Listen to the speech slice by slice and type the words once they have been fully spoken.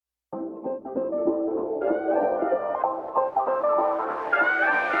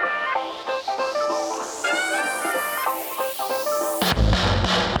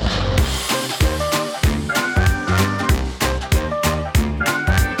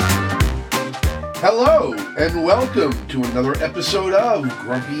Hello, and welcome to another episode of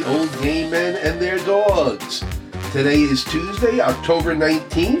Grumpy Old Gay Men and Their Dogs. Today is Tuesday, October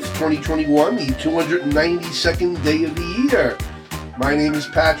 19th, 2021, the 292nd day of the year. My name is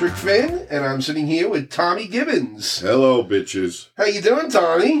Patrick Finn, and I'm sitting here with Tommy Gibbons. Hello, bitches. How you doing,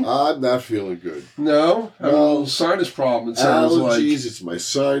 Tommy? I'm not feeling good. No? I have a little sinus problem, it sounds like. Allergies, it's my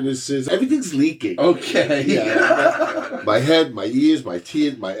sinuses. Everything's leaking. Okay. Yeah, my head, my ears, my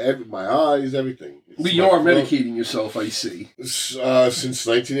teeth, my eyes, everything. But you are medicating yourself, I see. Since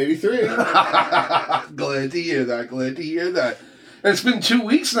 1983. Glad to hear that. And it's been 2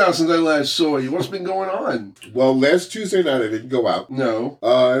 weeks now since I last saw you. What's been going on? Well, last Tuesday night I didn't go out. No.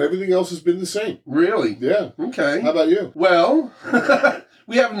 And everything else has been the same. Really? Yeah. Okay. How about you? Well,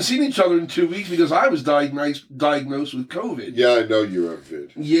 we haven't seen each other in 2 weeks because I was diagnosed with COVID. Yeah, I know you're a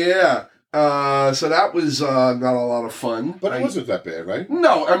vid. Yeah. So that was not a lot of fun. But it wasn't that bad, right?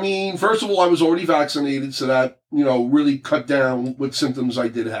 No, I mean, first of all, I was already vaccinated, so that, really cut down what symptoms I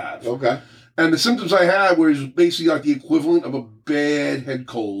did have. Okay. And the symptoms I had was basically like the equivalent of a bad head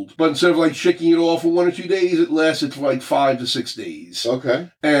cold. But instead of like shaking it off for 1 or 2 days, it lasted for like 5 to 6 days. Okay.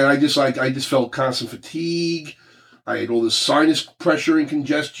 And I just felt constant fatigue. I had all this sinus pressure and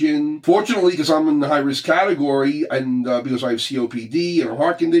congestion. Fortunately, because I'm in the high-risk category and because I have COPD and a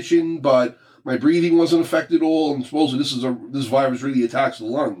heart condition, but my breathing wasn't affected at all, and supposedly this virus really attacks the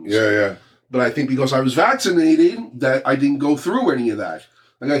lungs. Yeah. But I think because I was vaccinated, that I didn't go through any of that.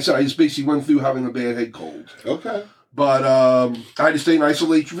 Like I said, I just basically went through having a bad head cold. Okay. But I had to stay in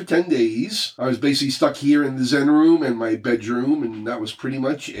isolation for 10 days. I was basically stuck here in the Zen room and my bedroom, and that was pretty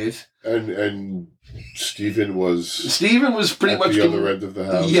much it. And Stephen was pretty much the other end of the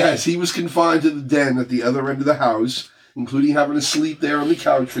house. Yes, he was confined to the den at the other end of the house, including having to sleep there on the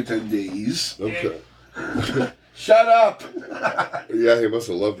couch for 10 days. Okay. Shut up! Yeah, he must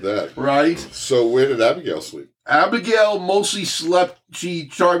have loved that. Right? So where did Abigail sleep? Abigail mostly slept. She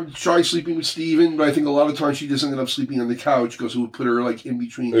tried sleeping with Stephen, but I think a lot of times she just ended up sleeping on the couch because it would put her like in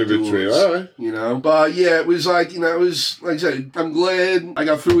between the doors. All right. But yeah, it was like, it was, like I said, I'm glad I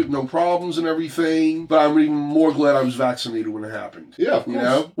got through it, no problems and everything, but I'm even more glad I was vaccinated when it happened. Yeah, of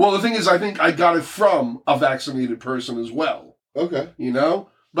course. Well, the thing is, I think I got it from a vaccinated person as well. Okay.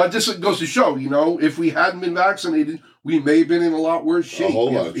 But this goes to show, if we hadn't been vaccinated, we may have been in a lot worse shape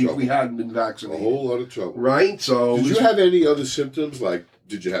if we hadn't been vaccinated. A whole lot of trouble. Right? So did you have any other symptoms? Like,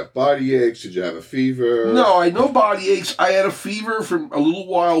 did you have body aches? Did you have a fever? No, I had no body aches. I had a fever for a little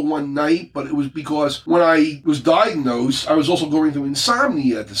while one night, but it was because when I was diagnosed, I was also going through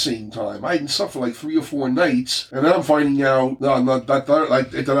insomnia at the same time. I had suffered like 3 or 4 nights, and then I'm finding out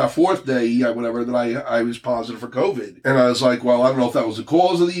that fourth day, that I was positive for COVID. And I was like, well, I don't know if that was the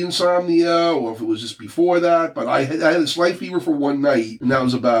cause of the insomnia or if it was just before that, but I had a slight fever for one night, and that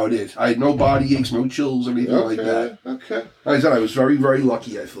was about it. I had no body aches, no chills, anything like that. Okay. Like I said, I was very, very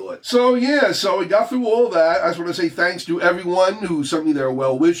lucky, I thought. So we got through all that. I just want to say thanks to everyone who sent me their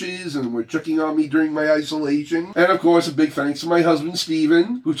well wishes and were checking on me during my isolation. And of course, a big thanks to my husband,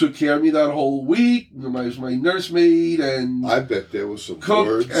 Stephen, who took care of me that whole week. My nursemaid and I bet there was some cook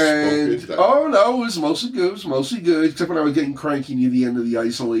words and spoken. Oh no, it was mostly good. Except when I was getting cranky near the end of the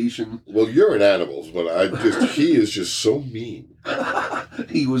isolation. Well, you're an animal, but he is just so mean.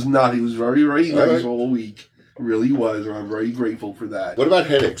 He was not. He was very, very nice right. all week. Really was, and I'm very grateful for that. What about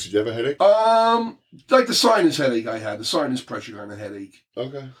headaches? Did you have a headache? Like the sinus headache I had, the sinus pressure kind of headache.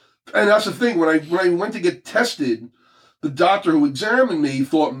 Okay. And that's the thing, when I went to get tested, the doctor who examined me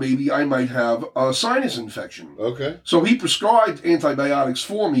thought maybe I might have a sinus infection. Okay. So he prescribed antibiotics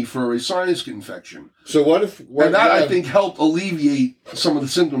for me for a sinus infection. So I think helped alleviate some of the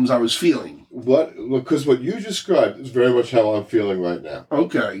symptoms I was feeling. Because what you described is very much how I'm feeling right now.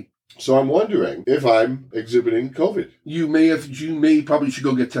 Okay. So I'm wondering if I'm exhibiting COVID. You probably should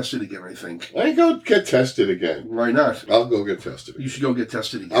go get tested again, I think. I ain't go get tested again. Why not? I'll go get tested again. You should go get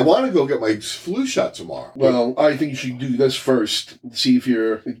tested again. I want to go get my flu shot tomorrow. Well, I think you should do this first. See if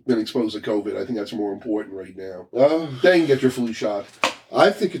you've been exposed to COVID. I think that's more important right now. Then get your flu shot. I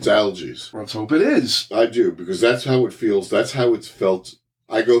think it's allergies. Let's hope it is. I do, because that's how it feels. That's how it's felt.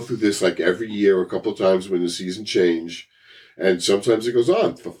 I go through this like every year, a couple of times when the season change. And sometimes it goes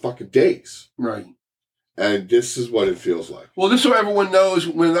on for fucking days. Right. And this is what it feels like. Well, just so everyone knows,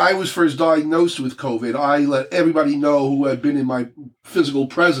 when I was first diagnosed with COVID, I let everybody know who had been in my physical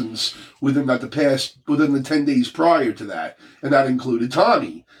presence within the 10 days prior to that. And that included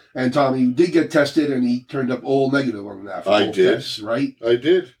Tommy. And Tommy did get tested, and he turned up all negative on that. I did. Tests, right? I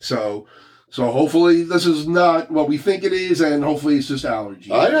did. So So hopefully this is not what we think it is, and hopefully it's just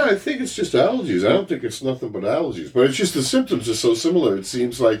allergies. I think it's just allergies. I don't think it's nothing but allergies. But it's just the symptoms are so similar. It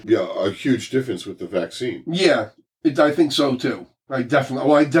seems like a huge difference with the vaccine. Yeah, I think so too. I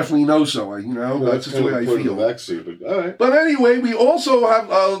definitely know so. That's just the way I feel. The vaccine, but all right. But anyway, we also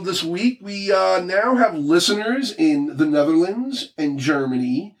have this week. We now have listeners in the Netherlands and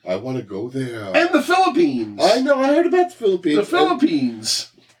Germany. I want to go there. And the Philippines. I know. I heard about the Philippines. The Philippines.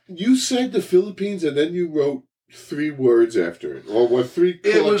 You said the Philippines, and then you wrote 3 words after it, or what? 3.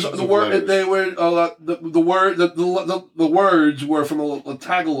 It was the word. They were the words were from the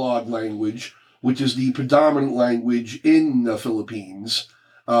Tagalog language, which is the predominant language in the Philippines,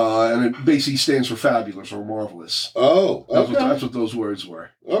 and it basically stands for fabulous or marvelous. Oh, okay. That's what those words were.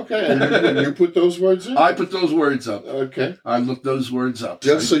 Okay, and you put those words in? I put those words up. Okay. I looked those words up.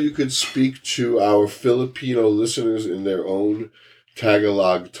 Just so you could speak to our Filipino listeners in their own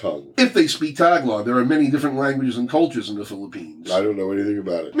Tagalog tongue. If they speak Tagalog, there are many different languages and cultures in the Philippines. I don't know anything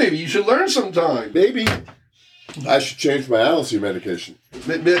about it. Maybe you should learn sometime. Maybe I should change my allergy medication.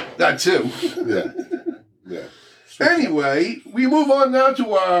 That too. Yeah. Anyway, we move on now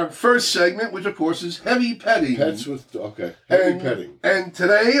to our first segment, which of course is heavy petting. Heavy petting. And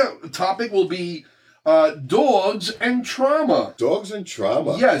today the topic will be dogs and trauma. Dogs and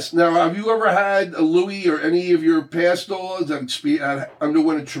trauma. Yes. Now, have you ever had a Louis or any of your past dogs that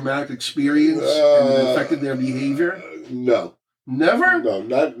underwent a traumatic experience and it affected their behavior? No. Never? No,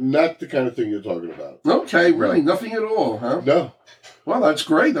 not the kind of thing you're talking about. Okay, really? Nothing at all, huh? No. Well, that's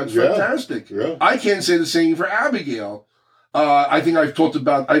great. That's fantastic. Yeah. I can't say the same for Abigail. I think I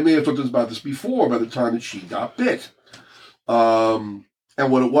may have talked about this before by the time that she got bit. And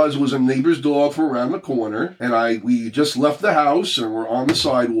what it was a neighbor's dog from around the corner, and we just left the house and we're on the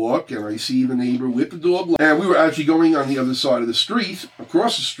sidewalk, and I see the neighbor with the dog, and we were actually going on the other side of the street,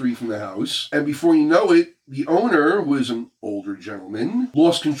 across the street from the house, and before you know it, the owner, who is an older gentleman,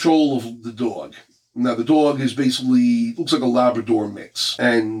 lost control of the dog. Now, the dog looks like a Labrador mix,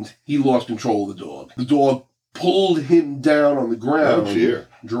 and he lost control of the dog. The dog pulled him down on the ground,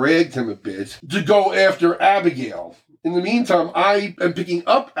 dragged him a bit, to go after Abigail. In the meantime, I am picking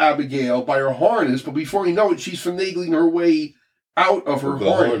up Abigail by her harness, but before you know it, she's finagling her way out of her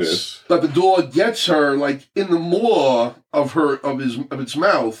harness. But the dog gets her, like, in the maw of its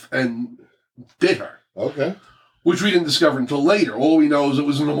mouth and bit her. Okay. Which we didn't discover until later. All we know is it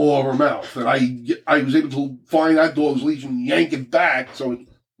was in the maw of her mouth. And I was able to find that dog's leash and yank it back so it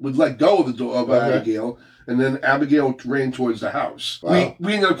would let go of the dog, Abigail. And then Abigail ran towards the house. Wow.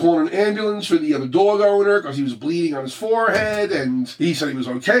 We ended up calling an ambulance for the other dog owner because he was bleeding on his forehead, and he said he was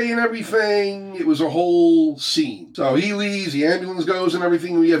okay and everything. It was a whole scene. So he leaves, the ambulance goes and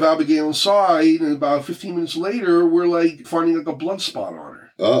everything. We have Abigail inside, and about 15 minutes later, we're like finding like a blood spot on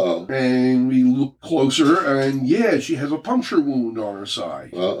her. Uh-oh. And we look closer, and she has a puncture wound on her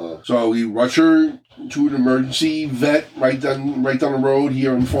side. Uh-oh. So we rush her to an emergency vet right down the road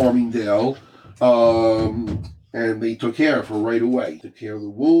here in Farmingdale. And they took care of her right away. Took care of the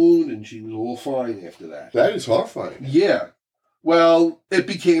wound, and she was all fine after that. That is horrifying. Yeah. Well, it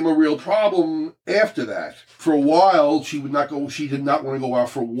became a real problem after that. For a while, she did not want to go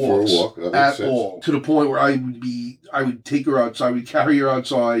out for walks. At all. To the point where I would take her outside, I would carry her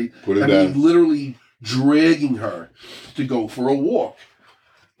outside, literally dragging her to go for a walk.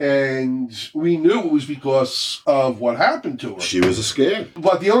 And we knew it was because of what happened to her. She was scared.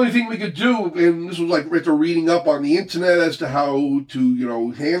 But the only thing we could do, and this was like after reading up on the internet as to how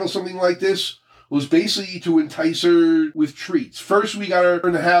to, handle something like this, was basically to entice her with treats. First, we got her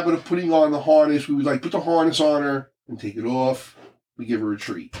in the habit of putting on the harness. We would put the harness on her and take it off. We give her a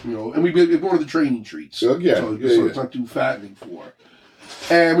treat, and we give one of the training treats. So it's not too fattening for her.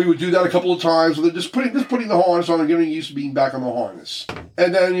 And we would do that a couple of times, with just putting the harness on and getting used to being back on the harness.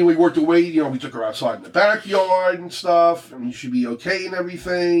 And then we worked away, we took her outside in the backyard and stuff, and she'd be okay and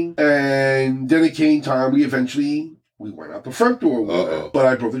everything. And then it came time, we went out the front door with her. But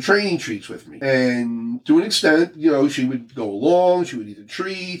I brought the training treats with me. And to an extent, she would go along, she would eat the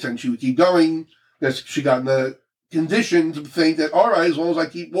treats, and she would keep going. She got in the condition to think that, all right, as long as I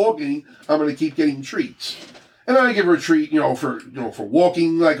keep walking, I'm going to keep getting treats. And then I give her a treat, for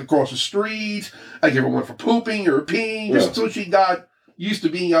walking across the street. I give her one for pooping or peeing, just until she got used to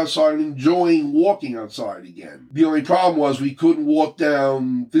being outside and enjoying walking outside again. The only problem was we couldn't walk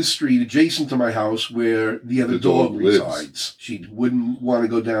down this street adjacent to my house where the other dog resides. She wouldn't want to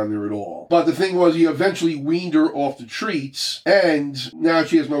go down there at all. But the thing was, he eventually weaned her off the treats, and now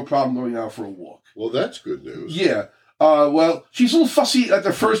she has no problem going out for a walk. Well, that's good news. Yeah. Well, she's a little fussy at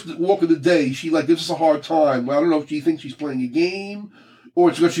the first walk of the day. She gives us a hard time. Well, I don't know if she thinks she's playing a game or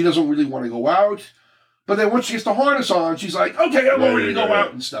it's because she doesn't really want to go out. But then once she gets the harness on, she's like, okay, I'm ready to go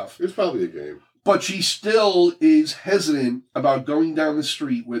out and stuff. It's probably a game. But she still is hesitant about going down the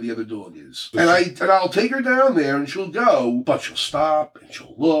street where the other dog is. And I'll take her down there and she'll go, but she'll stop and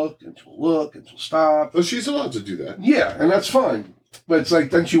she'll look and she'll look and she'll stop. Well, she's allowed to do that. Yeah, and that's fine. But it's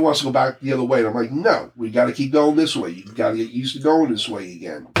like, then she wants to go back the other way. And I'm like, no, we got to keep going this way. You got to get used to going this way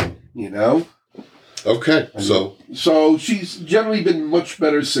again. You know? Okay, so she's generally been much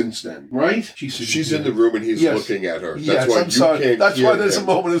better since then, right? She's in the room and he's looking at her. That's yes, why I'm sorry. Can't That's why there's him. a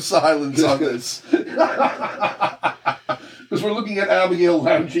moment of silence on this. Because we're looking at Abigail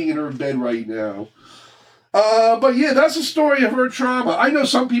lounging in her bed right now. But yeah, that's the story of her trauma. I know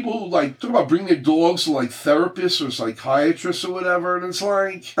some people who talk about bringing their dogs to therapists or psychiatrists or whatever, and it's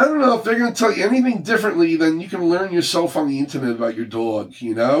like, I don't know if they're going to tell you anything differently than you can learn yourself on the internet about your dog,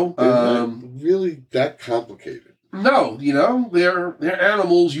 you know? Really that complicated? No, you know, they're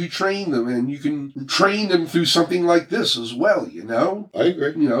animals. You train them, and you can train them through something like this as well. You know, I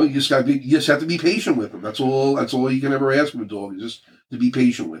agree. You know, you just have to be patient with them. That's all you can ever ask from a dog, is just to be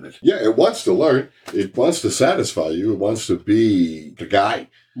patient with it. Yeah, it wants to learn. It wants to satisfy you. It wants to be the guy.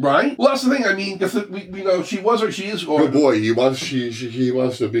 Right. Well, that's the thing. I mean, we know she was or she is. Or, good boy. He wants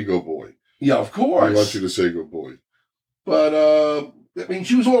to be good boy. Yeah, of course. He wants you to say good boy. But I mean,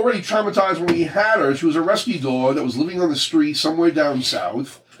 she was already traumatized when we had her. She was a rescue dog that was living on the street somewhere down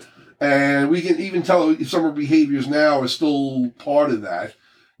south. And we can even tell if some of her behaviors now are still part of that.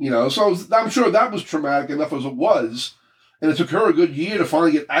 You know, so I'm sure that was traumatic enough as it was. And it took her a good year to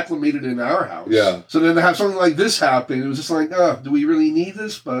finally get acclimated in our house. Yeah. So then to have something like this happen, it was just like, do we really need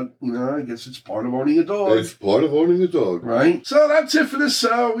this? But, you know, I guess it's part of owning a dog. It's part of owning a dog. Right? So that's it for this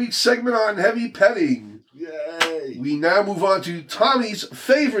week's segment on heavy petting. Yay! We now move on to Tommy's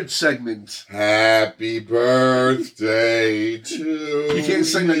favorite segment. Happy birthday to you. You can't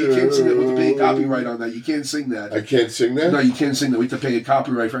sing that. You can't sing that. We have to pay a copyright on that. You can't sing that. I can't sing that? No, you can't sing that. We have to pay a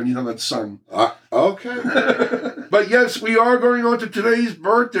copyright for anything that's sung. Okay. But yes, we are going on to today's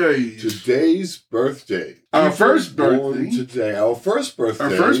birthdays. Today's birthday. Our first birthday. Today. Our first birthday.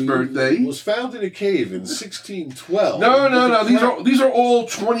 Our first birthday was found in a cave in 1612. No. These are all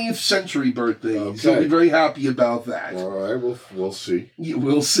 20th century birthdays. Okay. You'll be very happy about that. All right, we'll see. You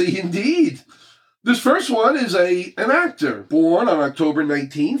will see indeed. This first one is an actor born on October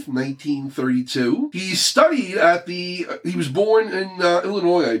 19th, 1932. He studied he was born in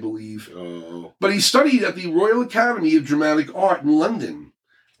Illinois, I believe. Oh. But he studied at the Royal Academy of Dramatic Art in London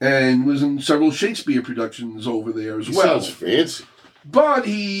and was in several Shakespeare productions over there as well. Sounds fancy. But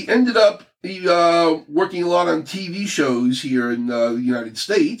he ended up working a lot on TV shows here in the United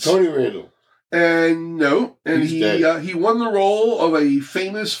States. Tony Randall. And he won the role of a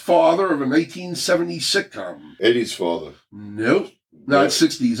famous father of a 1970 sitcom. Eddie's father. Nope. No, it's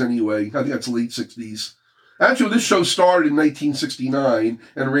 60s anyway. I think that's late 60s. Actually, this show started in 1969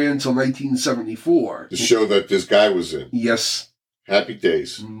 and ran until 1974. The show that this guy was in. Yes. Happy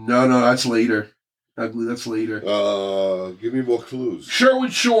Days. No, that's later. I believe that's later. Give me more clues.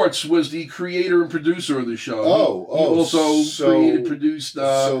 Sherwood Schwartz was the creator and producer of the show. He also produced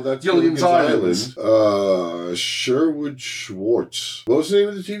so that's Gilligan's Island. Sherwood Schwartz. What was the name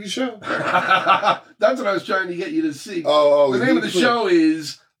of the TV show? That's what I was trying to get you to see. The name of the show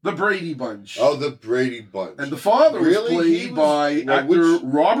is The Brady Bunch. Oh, The Brady Bunch. And the father was played by actor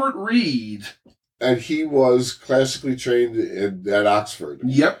Robert Reed. And he was classically trained at Oxford.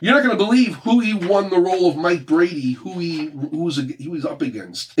 Yep. You're not going to believe who he won the role of Mike Brady, who he was up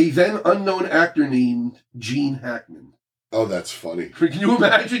against. A then unknown actor named Gene Hackman. Oh, that's funny. Can you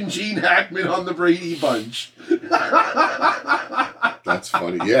imagine Gene Hackman on The Brady Bunch? That's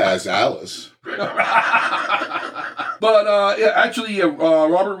funny. Yeah, as Alice. But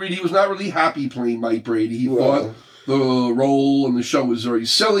Robert Reed, he was not really happy playing Mike Brady. He thought the role in the show was very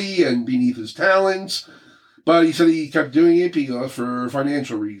silly and beneath his talents. But he said he kept doing it because for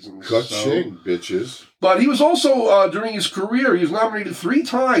financial reasons. Ka-ching, bitches. But he was also, during his career, he was nominated 3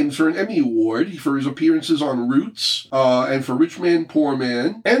 times for an Emmy Award for his appearances on Roots, and for Rich Man, Poor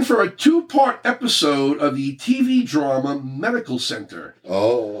Man, and for a 2-part episode of the TV drama Medical Center.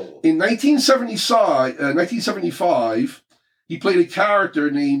 Oh. In 1975, he played a character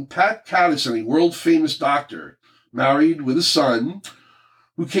named Pat Caddison, a world-famous doctor, married with a son,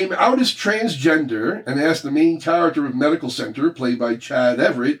 who came out as transgender and asked the main character of Medical Center, played by Chad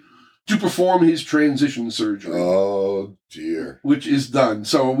Everett, to perform his transition surgery. Oh, dear. Which is done.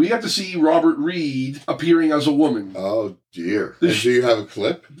 So we have to see Robert Reed appearing as a woman. Oh, dear. And do you have a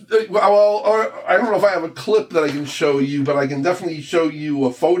clip? Well, I don't know if I have a clip that I can show you, but I can definitely show you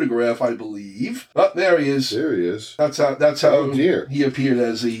a photograph, I believe. Oh, there he is. There he is. That's how Oh, dear. he appeared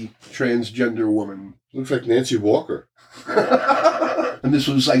as a transgender woman. Looks like Nancy Walker. And this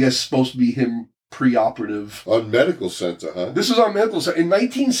was, I guess, supposed to be him pre-operative. On Medical Center, huh? This was on Medical Center in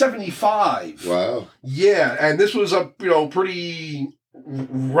 1975. Wow. Yeah, and this was a pretty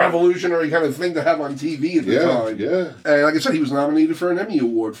revolutionary kind of thing to have on TV at the time. Yeah. And like I said, he was nominated for an Emmy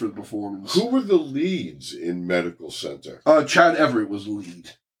Award for the performance. Who were the leads in Medical Center? Chad Everett was the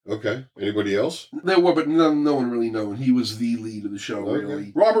lead. Okay. Anybody else? There were, but no one really known. He was the lead of the show, Okay.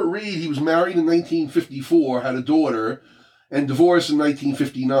 really. Robert Reed, he was married in 1954, had a daughter, and divorced in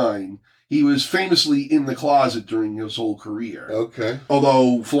 1959. He was famously in the closet during his whole career. Okay.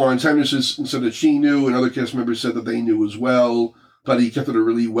 Although Florence Henderson said that she knew, and other cast members said that they knew as well, but he kept it a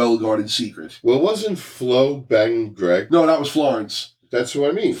really well-guarded secret. Well, wasn't Flo banging Greg? No, that was Florence. That's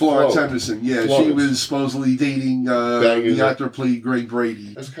what I mean. Florence Flo. Henderson, yeah. Florence. She was supposedly dating Banging the actor played Greg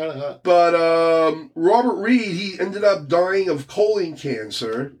Brady. That's kind of hot. But Robert Reed, he ended up dying of colon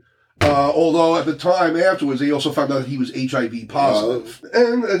cancer. Although at the time afterwards, they also found out that he was HIV positive.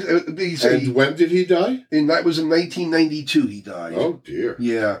 And they say... And when did he die? And that was in 1992 he died. Oh, dear.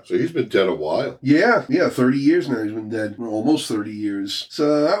 Yeah. So he's been dead a while. Yeah, 30 years now he's been dead. Well, almost 30 years.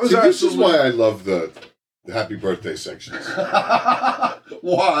 So that was This is why I love the happy birthday sections.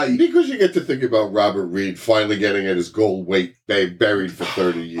 Why? Because you get to think about Robert Reed finally getting at his gold weight buried for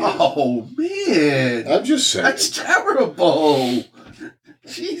 30 years. Oh, man. I'm just saying. That's terrible.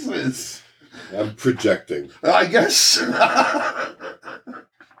 Jesus. I'm projecting. I guess.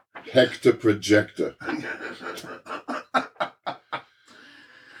 Hector projector.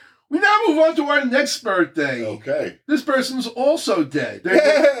 We now move on to our next birthday. Okay. This person's also dead.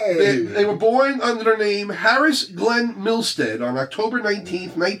 Yay! They were born under the name Harris Glenn Milstead on October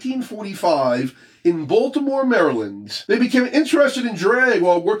 19th, 1945, in Baltimore, Maryland. They became interested in drag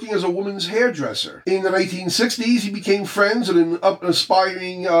while working as a woman's hairdresser. In the 1960s, he became friends with an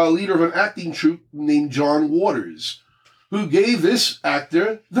aspiring leader of an acting troupe named John Waters, who gave this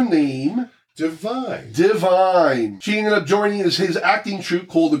actor the name Divine. She ended up joining his acting troupe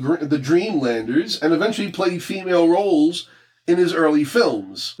called the Dreamlanders and eventually played female roles in his early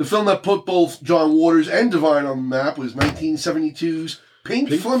films. The film that put both John Waters and Divine on the map was 1972's Pink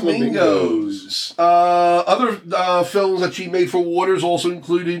Flamingos. Other films that she made for Waters also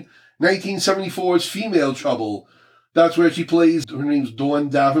included 1974's Female Trouble. That's where she plays, her name's Dawn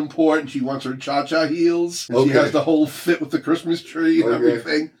Davenport, and she wants her cha-cha heels. And she has the whole fit with the Christmas tree and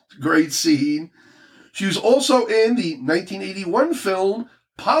everything. Great scene. She was also in the 1981 film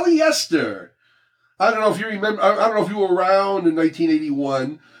Polyester. I don't know if you remember, I don't know if you were around in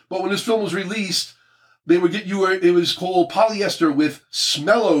 1981, but when this film was released, they would get you, it was called Polyester with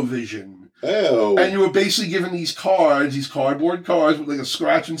Smell-O-Vision. Oh. And you were basically given these cards, these cardboard cards with like a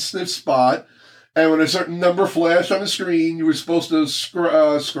scratch and sniff spot. And when a certain number flashed on the screen, you were supposed to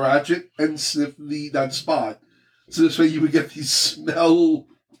scratch it and sniff that spot. So this way you would get the smell.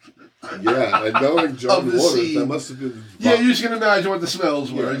 Yeah, and knowing John Waters, scene. that must have been... Yeah, you just can imagine what the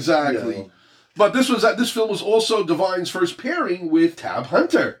smells were, exactly. Yeah. But this film was also Divine's first pairing with Tab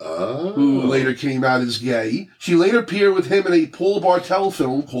Hunter, who later came out as gay. She later appeared with him in a Paul Bartel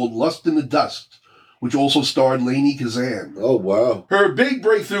film called Lust in the Dust, which also starred Lainey Kazan. Oh, wow. Her big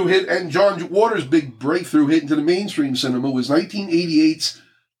breakthrough hit, and John Waters' big breakthrough hit into the mainstream cinema, was 1988's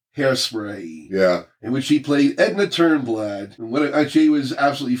Hairspray. Yeah. In which she played Edna Turnblad. And she was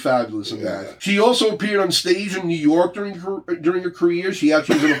absolutely fabulous in that. She also appeared on stage in New York during her career. She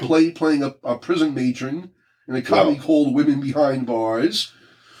actually was in a play playing a prison matron in a comedy called Women Behind Bars.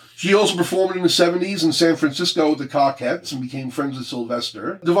 She also performed in the 70s in San Francisco with the Cockettes and became friends with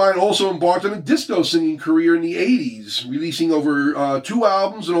Sylvester. Divine also embarked on a disco singing career in the 80s, releasing over 2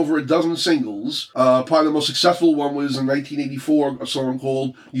 albums and over a dozen singles. Probably the most successful one was in 1984, a song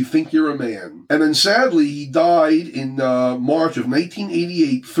called You Think You're a Man. And then sadly, he died in March of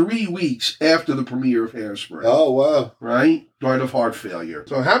 1988, 3 weeks after the premiere of Hairspray. Oh, wow. Right? Died of heart failure.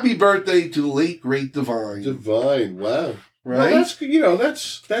 So happy birthday to the late, great Divine. Divine, wow. Right? Well,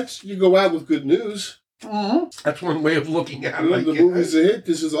 that's you go out with good news. Mm-hmm. That's one way of looking at it. The movie's a hit.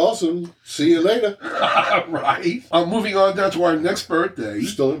 This is awesome. See you later. Right. Moving on down to our next birthday.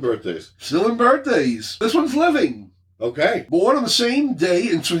 Still in birthdays. This one's living. Okay. Born on the same day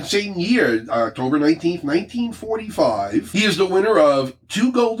and same year, October 19th, 1945. He is the winner of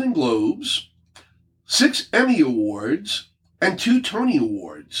 2 Golden Globes, 6 Emmy Awards, and 2 Tony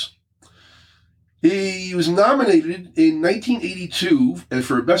Awards. He was nominated in 1982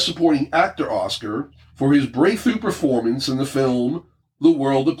 for a Best Supporting Actor Oscar for his breakthrough performance in the film The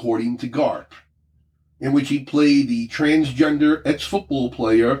World According to Garp, in which he played the transgender ex-football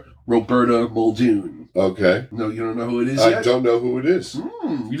player Roberta Muldoon. Okay. No, you don't know who it is I yet? don't know who it is.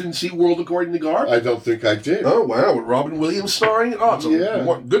 You didn't see World According to Garp? I don't think I did. Oh, wow. With Robin Williams starring? Oh, it's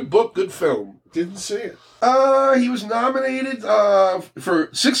a good book, good film. Didn't see it. He was nominated for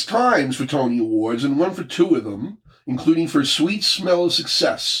 6 times for Tony Awards and won for 2 of them, including for Sweet Smell of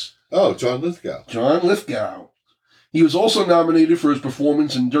Success. Oh, John Lithgow. John Lithgow. He was also nominated for his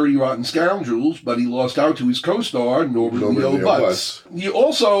performance in Dirty Rotten Scoundrels, but he lost out to his co-star, Norbert Leo Butz. He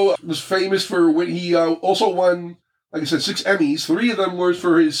also was famous for when he also won, like I said, 6 Emmys. 3 of them were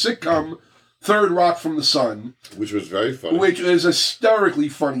for his sitcom Third Rock from the Sun. Which was very funny. Which is a hysterically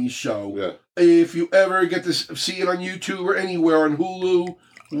funny show. Yeah. If you ever get to see it on YouTube or anywhere on Hulu,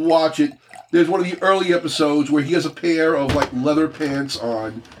 watch it. There's one of the early episodes where he has a pair of like leather pants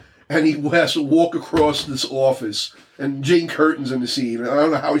on, and he has to walk across this office, and Jane Curtin's in the scene. And I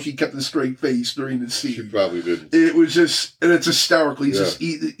don't know how she kept a straight face during the scene. She probably didn't. It was just, and it's hysterical.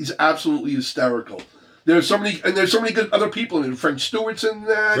 He's absolutely hysterical. There's so many good other people in it. French Stewart's in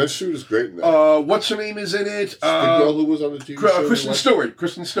that. French Stewart is great in that. What's her name is in it? The girl who was on the TV show. Kristen Stewart.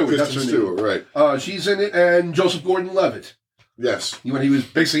 Kristen Stewart. That's her name. Right. She's in it, and Joseph Gordon-Levitt. Yes. When he was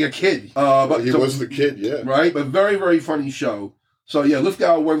basically a kid. But he was the kid, yeah. Right, but very, very funny show. So yeah,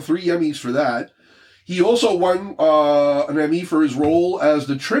 Lithgow won 3 Emmys for that. He also won an Emmy for his role as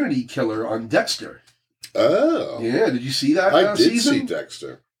the Trinity Killer on Dexter. Oh. Yeah, did you see that I did season? see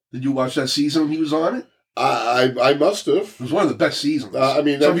Dexter. Did you watch that season when he was on it? I must have. It was one of the best seasons. I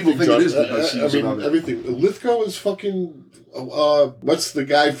mean, some people think it is the best season. I mean, everything. Lithgow is fucking. What's the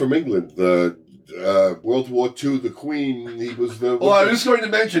guy from England? The World War II, the Queen. He was the. Well, I was going to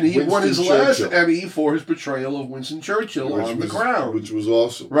mention he won his last Churchill. Emmy for his portrayal of Winston Churchill on The Crown, which was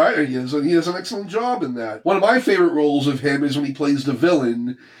awesome. Right, he does an excellent job in that. One of my favorite roles of him is when he plays the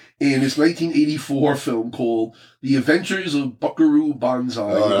villain in his 1984 film called The Adventures of Buckaroo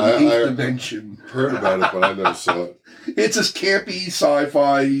Banzai in the Eighth Dimension. Heard about it, but I never saw it. It's a campy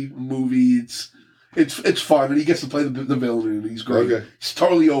sci-fi movie. It's fun, and he gets to play the villain, and he's great. Okay. He's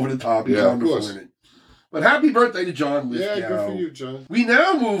totally over the top. He's wonderful in it. But happy birthday to John Lithgow. Yeah, good for you, John. We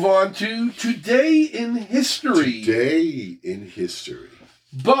now move on to Today in History. Today in History.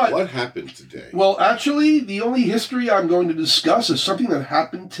 But what happened today? Well, actually, the only history I'm going to discuss is something that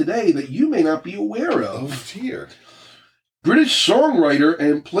happened today that you may not be aware of. Oh, dear. British songwriter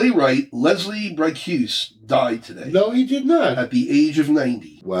and playwright Leslie Bricusse died today. No, he did not. At the age of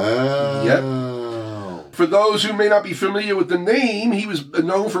 90. Wow. Yep. For those who may not be familiar with the name, he was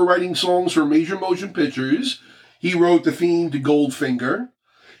known for writing songs for major motion pictures. He wrote the theme to Goldfinger.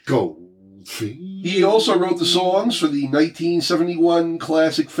 He also wrote the songs for the 1971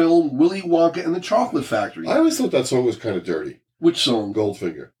 classic film Willy Wonka and the Chocolate Factory. I always thought that song was kind of dirty. Which song?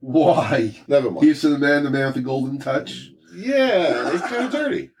 Goldfinger. Why? Never mind. Here's to the man with the golden touch. Yeah, it's kind of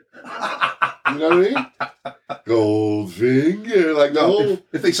dirty. You know what I mean? Goldfinger, like the whole.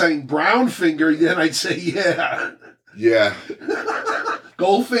 If they sang Brown Finger, then I'd say yeah. Yeah.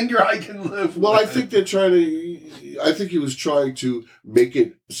 Goldfinger, I can live. Well, I think they're trying to. I think he was trying to make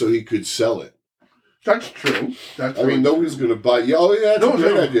it so he could sell it. That's true. I mean, nobody's going to buy. Yeah, oh yeah, that's a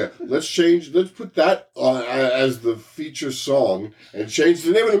great idea. Let's put that as the feature song and change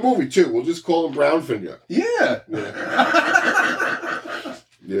the name of the movie too. We'll just call him Brownfinger. Yeah.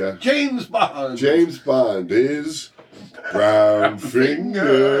 Yeah. James Bond. James Bond is Brownfinger.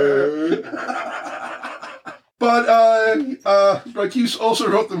 But Bricusse also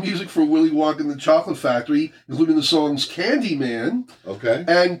wrote the music for Willy Wonka and the Chocolate Factory, including the songs Candyman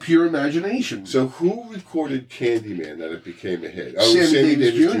and Pure Imagination. So who recorded Candyman that it became a hit? Oh, Sammy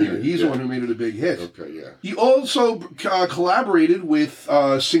Davis Jr. He's the one who made it a big hit. Okay, yeah. He also collaborated with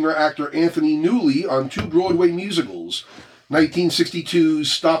singer-actor Anthony Newley on 2 Broadway musicals.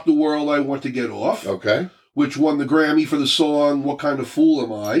 1962's Stop the World, I Want to Get Off. Okay. Which won the Grammy for the song What Kind of Fool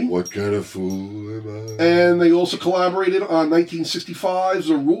Am I? What Kind of Fool Am I? And they also collaborated on 1965's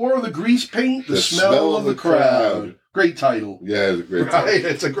The Roar of the Grease Paint, The Smell of the Crowd. Great title. Yeah, it's a great title. Right,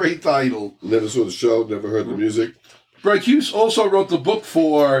 it's a great title. Never saw the show, never heard the music. Bricusse also wrote the book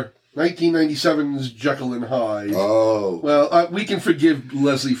for 1997's Jekyll and Hyde. Oh. Well, we can forgive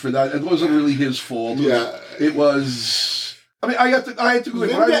Leslie for that. It wasn't really his fault. It was... I mean, I had to go...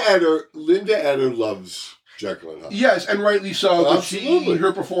 Linda Eder loves Jekyll and Hyde. Yes, and rightly so. Absolutely.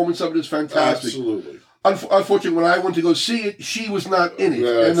 Her performance of it is fantastic. Absolutely. Unfortunately, when I went to go see it, she was not in it.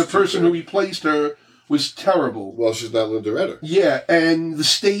 Yeah, and the person who replaced her was terrible. Well, she's not Linda Eder. Yeah, and the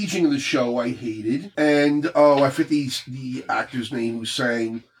staging of the show I hated. And, I forget the actor's name who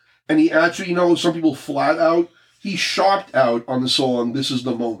sang. And he actually, some people flat out, he sharped out on the song This Is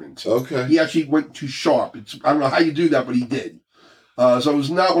the Moment. Okay. He actually went too sharp. I don't know how you do that, but he did. So it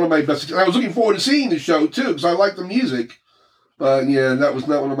was not one of my best. I was looking forward to seeing the show, too, because I like the music. But, yeah, that was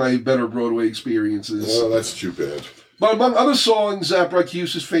not one of my better Broadway experiences. Oh, that's too bad. But among other songs that Brett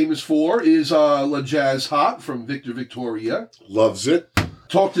Hughes is famous for is La Jazz Hot from Victor Victoria. Loves it.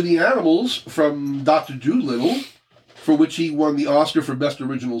 Talk to the Animals from Dr. Dolittle, for which he won the Oscar for Best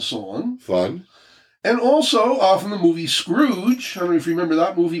Original Song. Fun. And also from the movie Scrooge. I don't know if you remember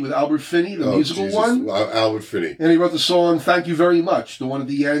that movie with Albert Finney, the musical Jesus. one. Albert Finney. And he wrote the song Thank You Very Much, the one at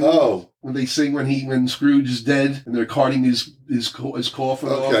the end. Oh. When they sing when Scrooge is dead and they're carting his coffin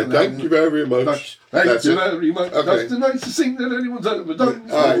off. Okay, thank you very much. Thank you very much. Okay. That's the nicest thing that anyone's ever done.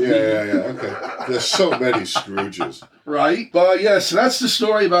 Yeah. Okay. There's so many Scrooges. Right? But yes, so that's the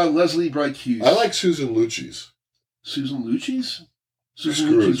story about Leslie Bright Hughes. I like Susan Lucci's. Susan Lucci's? Susan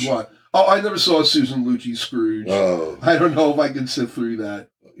Scrooge. Lucci's what? Oh, I never saw Susan Lucci's Scrooge. Oh. I don't know if I can sit through that.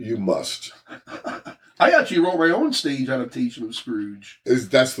 You must. I actually wrote my own stage adaptation of Scrooge.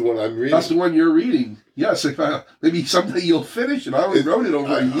 That's the one I'm reading? That's the one you're reading. Yes, maybe someday you'll finish it. I only wrote it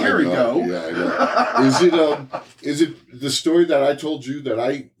over a year ago. Yeah, I know. Is it the story that I told you that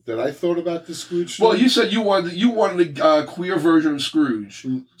I thought about the Scrooge story? Well, you said you wanted a queer version of Scrooge,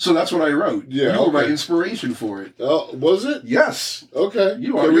 so that's what I wrote. Yeah, you were my inspiration for it. Oh, was it? Yes. Okay.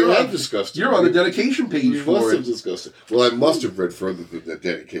 You are. We have discussed it. You're on the dedication page we for must it. have discussed it. Well, I must have read further than the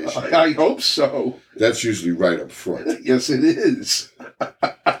dedication. I hope so. That's usually right up front. Yes, it is.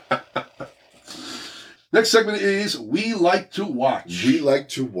 Next segment is We Like to Watch. We like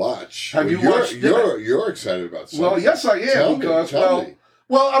to watch. Have you watched it? You're excited about something. Well, yes, I am. Tell me.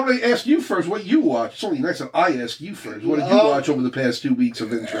 Well, I'm going to ask you first what you watched. It's only nice that I ask you first. What did you watch over the past 2 weeks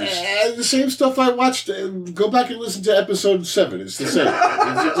of interest? The same stuff I watched. Go back and listen to episode 7. It's the same.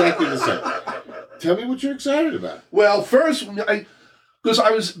 It's exactly the same. Tell me what you're excited about. Well, first, because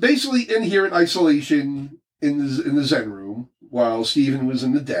I was basically in here in isolation in the Zen room while Stephen was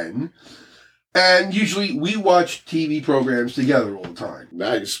in the den. And usually we watch TV programs together all the time.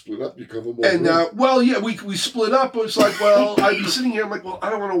 Now you split up, you cover more. And, we split up, but it's like, well, I'd be sitting here, I'm like, well, I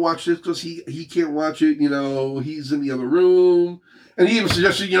don't want to watch this because he can't watch it, he's in the other room. And he even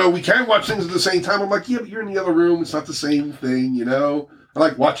suggested, we can watch things at the same time. I'm like, yeah, but you're in the other room, it's not the same thing, I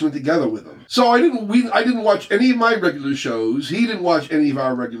like watching it together with him. So I didn't watch any of my regular shows. He didn't watch any of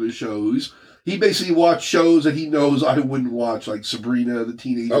our regular shows. He basically watched shows that he knows I wouldn't watch, like Sabrina the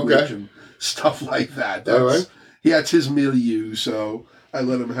Teenage Witch and stuff like that. All right. That's his milieu, so I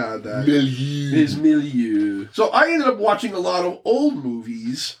let him have that. Milieu. His milieu. So I ended up watching a lot of old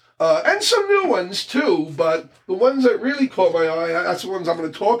movies, and some new ones too, but the ones that really caught my eye, that's the ones I'm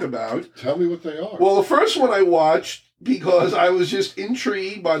going to talk about. Tell me what they are. Well, the first one I watched because I was just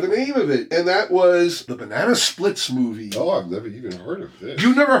intrigued by the name of it, and that was the Banana Splits movie. Oh, I've never even heard of this.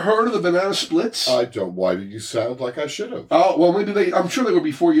 You never heard of the Banana Splits? I don't. Why did you sound like I should have? Oh, well, maybe I'm sure they were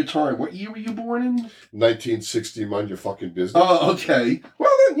before your time. What year were you born in? 1960. Mind your fucking business. Oh, okay.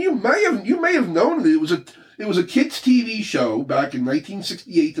 Well, then you may have known it. It was a kids' TV show back in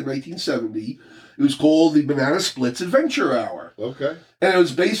 1968 to 1970. It was called the Banana Splits Adventure Hour. Okay. And it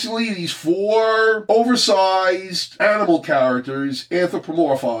was basically these 4 oversized animal characters,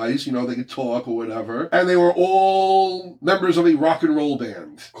 anthropomorphized, they could talk or whatever. And they were all members of a rock and roll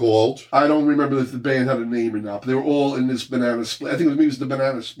band. Called? I don't remember if the band had a name or not, but they were all in this Banana Split. I think maybe it was the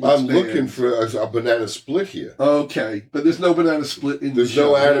Banana Split. I'm looking for a banana split here. Okay, but there's no Banana Split in the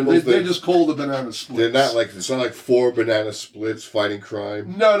show. There's no animals. They're just called the Banana Splits. They're not it's not like 4 banana splits fighting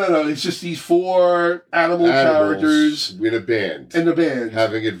crime. No. It's just these 4 animal characters in a band. In a band.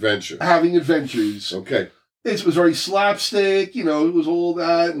 Having adventures. Okay. It was very slapstick, it was all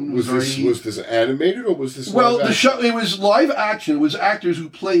that. And was this animated or was this Well, live the show, it was live action. It was actors who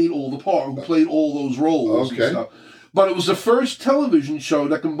played all the part, who played all those roles and stuff. But it was the first television show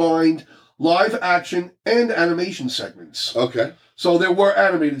that combined live action and animation segments. Okay. So there were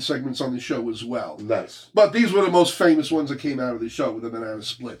animated segments on the show as well. Nice. But these were the most famous ones that came out of the show, with the Banana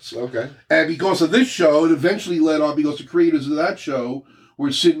Splits. Okay. And because of this show, it eventually led on, because the creators of that show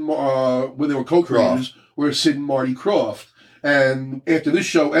were when they were co-creators, were Sid and Marty Krofft. And after this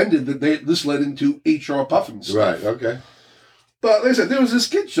show ended, this led into H.R. Puffin's stuff. Right, okay. But like I said, there was this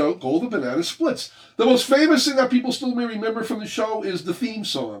kid show called The Banana Splits. The most famous thing that people still may remember from the show is the theme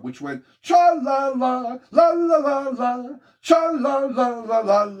song, which went cha-la-la, la-la-la-la,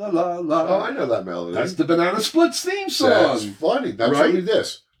 cha-la-la-la-la-la-la. Oh, I know that melody. That's the Banana Splits theme song. That's funny. Now tell me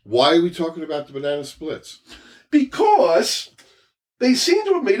this. Why are we talking about the banana splits? Because they seem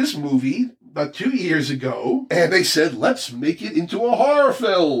to have made this movie about 2 years ago, and they said, let's make it into a horror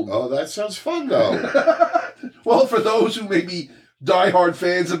film. Oh, that sounds fun, though. Well, for those who may be diehard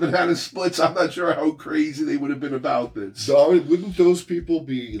fans of Banana Splits, I'm not sure how crazy they would have been about this. So, wouldn't those people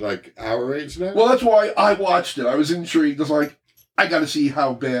be, like, our age now? Well, that's why I watched it. I was intrigued. I was like, I got to see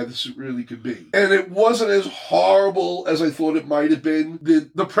how bad this really could be. And it wasn't as horrible as I thought it might have been.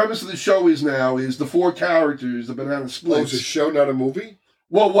 The premise of the show is the 4 characters, the Banana Splits. Oh, it's a show, not a movie?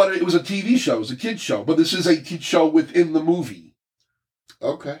 Well, it was a TV show. It was a kid's show. But this is a kid's show within the movie.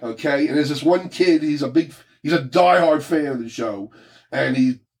 Okay. Okay? And there's this one kid, he's a diehard fan of the show. And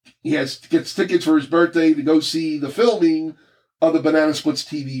he gets tickets for his birthday to go see the filming of the Banana Splits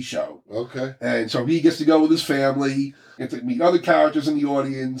TV show. Okay. And so he gets to go with his family, get to meet other characters in the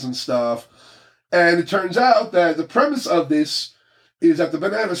audience and stuff. And it turns out that the premise of this is that the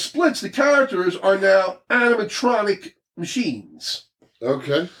Banana Splits, the characters, are now animatronic machines.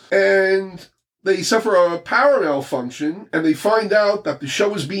 Okay. And they suffer a power malfunction, and they find out that the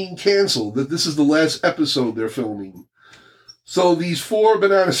show is being canceled, that this is the last episode they're filming. So these 4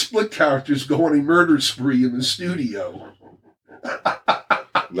 Banana Split characters go on a murder spree in the studio.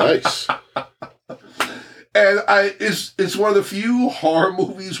 Nice. And it's one of the few horror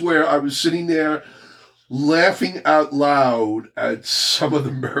movies where I was sitting there laughing out loud at some of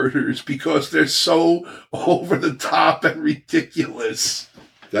the murders because they're so over the top and ridiculous.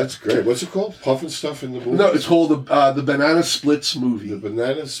 That's great. What's it called? Puffin' Stuff in the movie? No, it's called the Banana Splits movie. The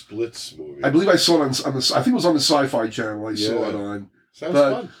Banana Splits movie. I believe I saw it on the. I think it was on the Sci-Fi Channel. I saw it on. Sounds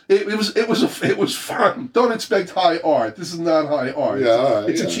but fun. It was fun. Don't expect high art. This is not high art. Yeah, all right,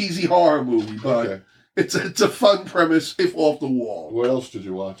 it's a cheesy horror movie, but it's a fun premise if off the wall. What else did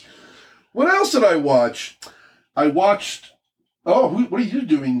you watch? What else did I watch? I watched. Oh, what are you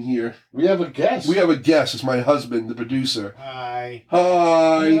doing here? We have a guest. We have a guest. It's my husband, the producer. Hi.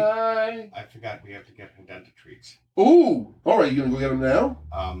 Hi. I forgot we have to get him dental treats. Ooh. All right, you gonna go get them now?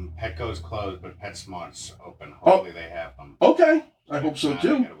 Petco's closed, but PetSmart's open. Hopefully they have them. Okay. I hope so I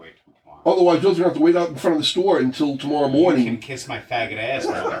too. gotta wait till tomorrow. Otherwise, Joe's gonna have to wait out in front of the store until tomorrow morning. You can kiss my faggot ass,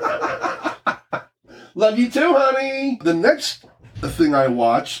 motherfucker. Love you too, honey. The next thing I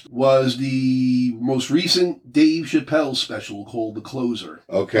watched was the most recent Dave Chappelle special called The Closer.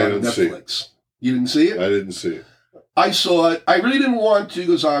 Okay, I on didn't see it. Netflix. You didn't see it? I didn't see it. I saw it. I really didn't want to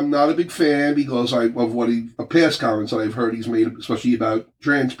because I'm not a big fan because of past comments that I've heard he's made, especially about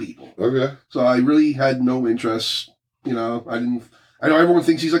trans people. Okay. So I really had no interest. You know, I know everyone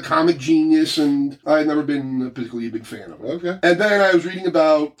thinks he's a comic genius, and I've never been particularly a big fan of him. Okay. And then I was reading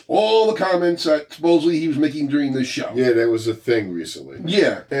about all the comments that supposedly he was making during this show. Yeah, that was a thing recently.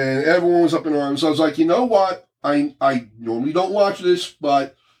 Yeah, and everyone was up in arms. So I was like, you know what? I normally don't watch this,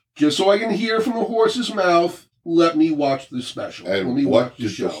 but just so I can hear from the horse's mouth, let me watch this special. And let me what watch the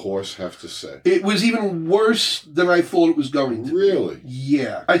did show. the horse have to say? It was even worse than I thought it was going to. Really?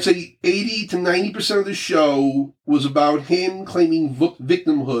 Yeah. I'd say 80 to 90% of the show was about him claiming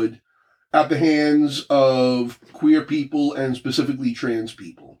victimhood at the hands of queer people and specifically trans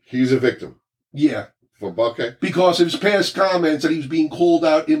people. He's a victim. Yeah. Okay. Because of his past comments that he was being called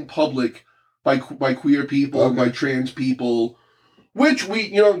out in public by queer people and by trans people, which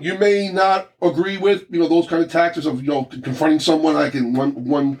you may not agree with, those kind of tactics of, confronting someone like in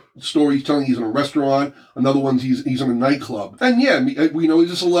one story he's telling he's in a restaurant, another one's he's in a nightclub. And yeah, we know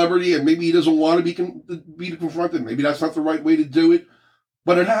he's a celebrity and maybe he doesn't want to be confronted. Maybe that's not the right way to do it,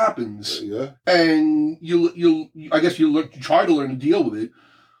 but it happens. Yeah. And I guess you try to learn to deal with it.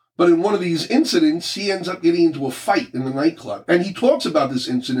 But in one of these incidents, he ends up getting into a fight in the nightclub. And he talks about this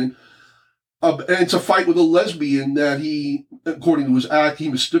incident. And it's a fight with a lesbian that he, according to his act, he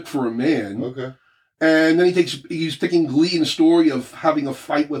mistook for a man. Okay. And then he's taking glee in the story of having a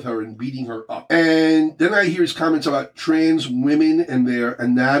fight with her and beating her up. And then I hear his comments about trans women and their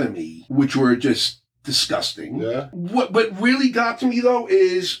anatomy, which were just disgusting. Yeah. What really got to me, though,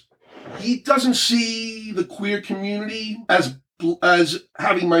 is he doesn't see the queer community as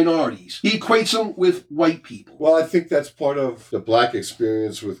having minorities. He equates them with white people. Well, I think that's part of the black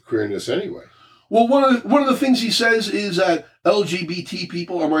experience with queerness anyway. Well, one of the things he says is that LGBT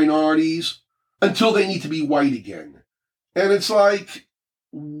people are minorities until they need to be white again. And it's like,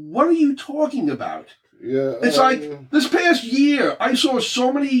 what are you talking about? Yeah. It's like, this past year, I saw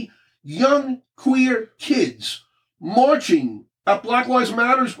so many young queer kids marching at Black Lives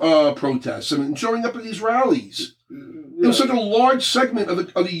Matter protests and showing up at these rallies. It was such a large segment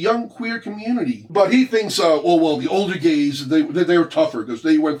of the young queer community. But he thinks, the older gays, they were tougher because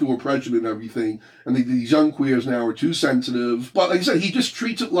they went through oppression and everything. And these young queers now are too sensitive. But like I said, he just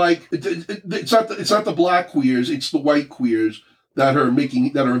treats it like, it's not the black queers, it's the white queers that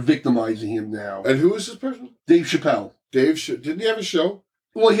are victimizing him now. And who is this person? Dave Chappelle. Didn't he have a show?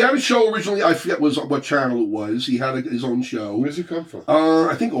 Well, he had a show originally. I forget what channel it was. He had his own show. Where does he come from?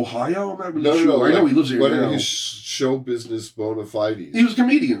 I think Ohio. I'm not really sure. I know he lives here what now. What are his show business bona fides? He was a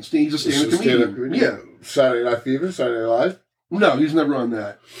comedian. He's a stand-up comedian. Yeah. Saturday Night Fever, Saturday Night Live? No, he was never on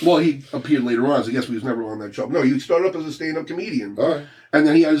that. Well, he appeared later on, so I guess he was never on that show. No, he started up as a stand-up comedian. All right. And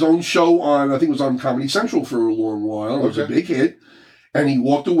then he had his own show on, I think it was on Comedy Central for a long while. It was a big hit. And he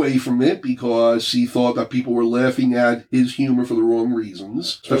walked away from it because he thought that people were laughing at his humor for the wrong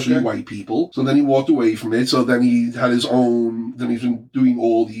reasons, especially white people. So then he walked away from it. So then he had his own, then he's been doing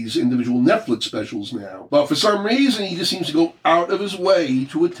all these individual Netflix specials now. But for some reason, he just seems to go out of his way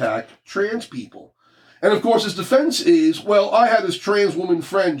to attack trans people. And of course, his defense is, well, I had this trans woman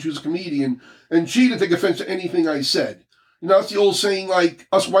friend, she was a comedian, and she didn't take offense to anything I said. You know, that's the old saying, like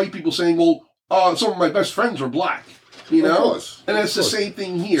us white people saying, well, some of my best friends are black. You know, of course. And it's the same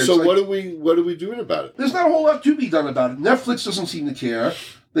thing here. So like, what are we doing about it? There's not a whole lot to be done about it. Netflix doesn't seem to care.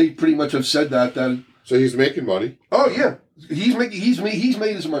 They pretty much have said that. So he's making money. Oh yeah, he's made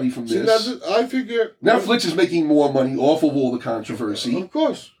his money from this. See, I figure Netflix is making more money off of all the controversy. Of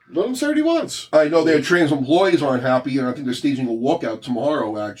course, let him say what he wants. I know their trans employees aren't happy, and I think they're staging a walkout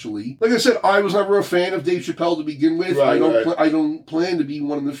tomorrow. Actually, like I said, I was never a fan of Dave Chappelle to begin with. Right, I don't plan to be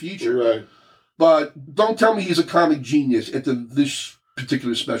one in the future. Right. But don't tell me he's a comic genius at this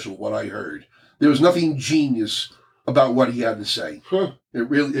particular special, what I heard. There was nothing genius about what he had to say. Huh. It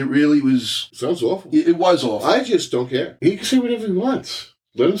really was... Sounds awful. It was awful. I just don't care. He can say whatever he wants.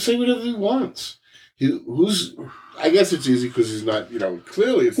 Let him say whatever he wants. I guess it's easy because he's not,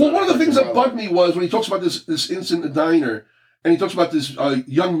 clearly it's not... Well, one of the things that bugged me was when he talks about this incident in the diner, and he talks about this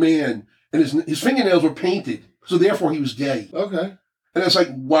young man, and his fingernails were painted, so therefore he was gay. Okay. And it's like,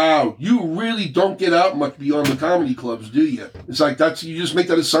 wow, you really don't get out much beyond the comedy clubs, do you? It's like, you just make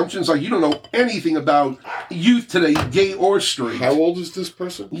that assumption. It's like, you don't know anything about youth today, gay or straight. How old is this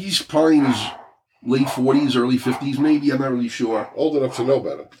person? He's probably in his late 40s, early 50s, maybe. I'm not really sure. Old enough to know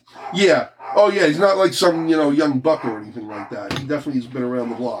better. Yeah. Oh, yeah, he's not like some, young buck or anything like that. He definitely has been around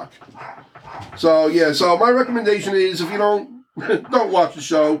the block. So, yeah, my recommendation is if you don't watch the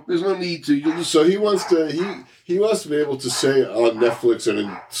show. There's no need to. So he wants to he wants to be able to say on Netflix and in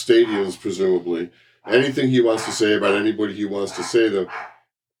stadiums, presumably, anything he wants to say about anybody he wants to say them,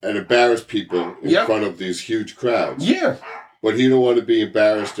 and embarrass people in front of these huge crowds. Yeah. But he don't want to be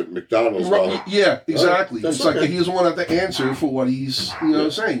embarrassed at McDonald's. Right. Yeah, exactly. It's like he doesn't want to have to answer for what he's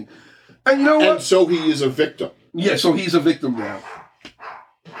saying. And you know what? And so he is a victim. Yeah, so he's a victim now.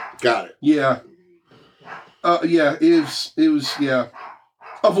 Got it. Yeah. It was.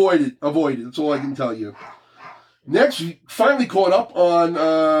 Avoid it. That's all I can tell you. Next, we finally caught up on,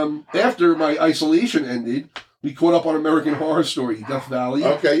 after my isolation ended, we caught up on American Horror Story, Death Valley.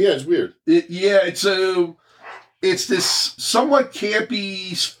 Okay, yeah, it's weird. It's this somewhat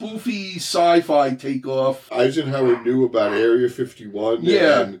campy, spoofy sci-fi takeoff. Eisenhower knew about Area 51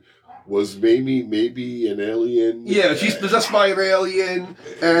 and was maybe an alien. Yeah, she's possessed by an alien,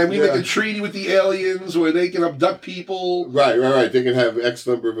 and we make a treaty with the aliens where they can abduct people. Right. They can have X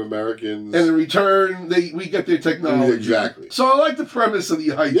number of Americans. And in return, we get their technology. Exactly. So I like the premise of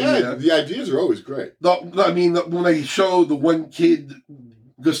the idea. Yeah, the ideas are always great. When they show the one kid,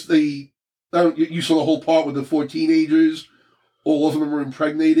 because you saw the whole part with the 4 teenagers, all of them were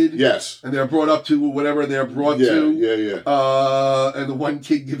impregnated. Yes. And they're brought up to whatever they're brought to. Yeah. And the one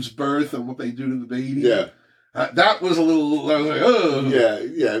kid gives birth and what they do to the baby. Yeah. That was a little... I was like, oh. Yeah.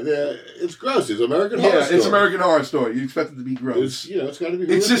 It's gross. It's American Horror Story. It's American Horror Story. You expect it to be gross. It's got to be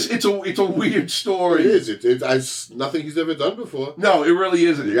horrific. It's a weird story. It is. It's nothing he's ever done before. No, it really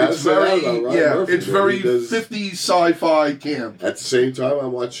isn't. It's very... It's very 50s sci-fi camp. At the same time,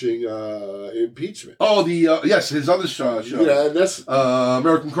 I'm watching Impeachment. Oh, his other show. Yeah, and that's...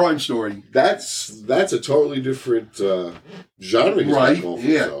 American Crime Story. That's a totally different genre. Right,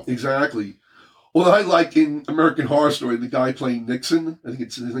 exactly. Well, I like in American Horror Story, the guy playing Nixon, I think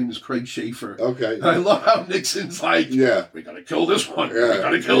his name is Craig Schaefer. Okay. And I love how Nixon's like, we gotta kill this one. We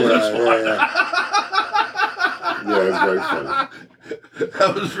gotta kill this one. Yeah, it's very funny.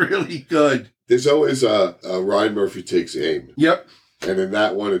 That was really good. There's always Ryan Murphy Takes Aim. Yep. And in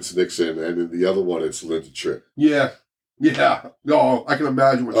that one, it's Nixon, and in the other one, it's Linda Tripp. Yeah. No, I can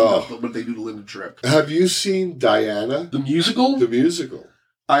imagine what they do to Linda Tripp. Have you seen Diana? The musical? The musical.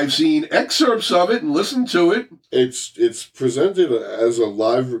 I've seen excerpts of it and listened to it. It's presented as a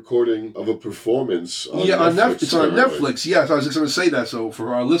live recording of a performance on Netflix. It's on Netflix. Yes, I was just going to say that. So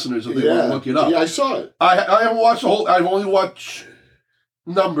for our listeners, if they want to look it up, yeah, I saw it. I haven't watched the whole. I've only watched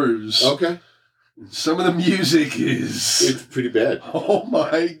numbers. Okay. Some of the music is... It's pretty bad. Oh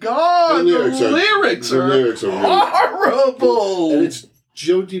my God! The lyrics are really horrible! And it's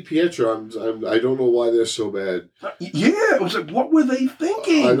Joe DiPietro. I don't know why they're so bad. Yeah, it was like, what were they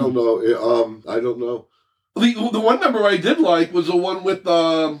thinking? I don't know. I don't know. The one number I did like was the one with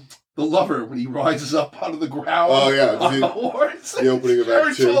the lover when he rises up out of the ground. Oh yeah, on the horse. The opening of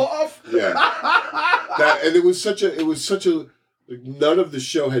Act 2. Off. Yeah. And it was such a. None of the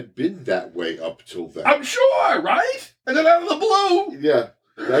show had been that way up till then. I'm sure, right? And then out of the blue. Yeah,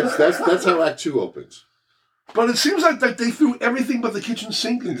 that's how Act 2 opens. But it seems like they threw everything but the kitchen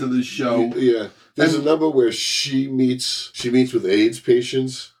sink into this show. Yeah, there's a number where she meets with AIDS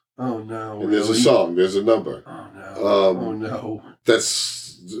patients. Oh no! And there's a song. There's a number. Oh no! Oh no!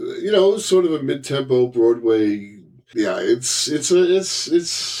 That's sort of a mid-tempo Broadway. Yeah, it's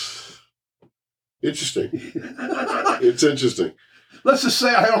interesting. It's interesting. Let's just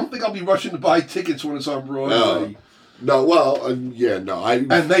say I don't think I'll be rushing to buy tickets when it's on Broadway. No, well, And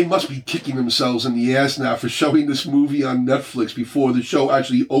they must be kicking themselves in the ass now for showing this movie on Netflix before the show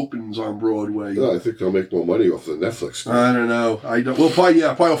actually opens on Broadway. No, I think they'll make more money off the Netflix deal. I don't know. Well, probably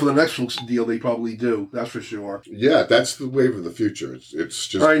off of the Netflix deal they probably do. That's for sure. Yeah, that's the wave of the future. It's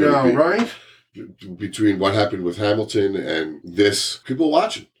just... I know, right? Between what happened with Hamilton and this, people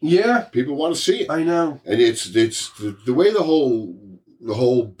watch it. Yeah. People want to see it. I know. And it's the way the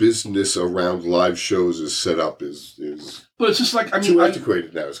whole business around live shows is set up is but it's just like too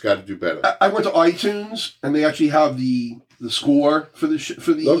antiquated now. It's got to do better. I went to iTunes and they actually have the score for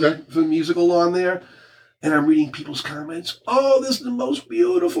the musical on there, and I'm reading people's comments. Oh, this is the most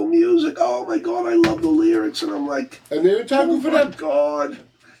beautiful music. Oh my God, I love the lyrics, and I'm like, and they're talking for them. God.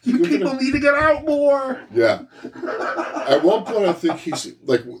 You people need to get out more. Yeah. At one point, I think he's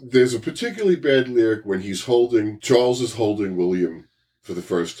like, there's a particularly bad lyric when Charles is holding William for the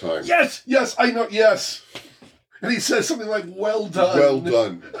first time. Yes, I know, yes. And he says something like, well done. Well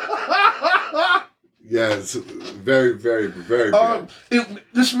done. Yeah, it's very, very, very bad.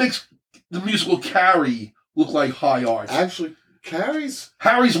 This makes the musical Carrie look like high art. Actually, Carrie's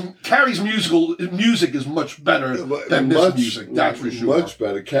music is much better than this music. That's for sure. Much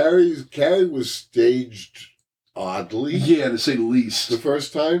better. Carrie was staged oddly. Yeah, to say the least. The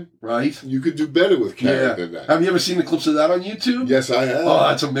first time, right? You could do better with Carrie than that. Have you ever seen the clips of that on YouTube? Yes, I have. Oh,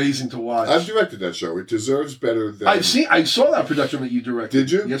 that's amazing to watch. I've directed that show. It deserves better than... I saw that production that you directed.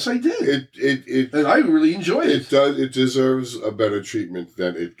 Did you? Yes, I did. And I really enjoyed it. It deserves a better treatment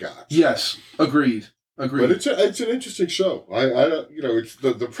than it got. Yes, agreed. But it's an interesting show. It's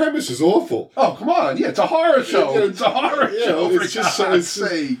the premise is awful. Oh, come on! Yeah, it's a horror show. It's a horror show. It's just for God's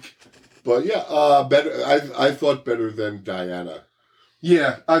sake. But yeah, better. I thought better than Diana.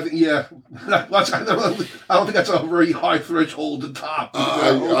 Yeah, I don't think that's a very high threshold to top.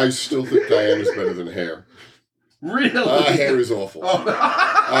 I still think Diana's better than Hair. Really? Hair is awful. Oh.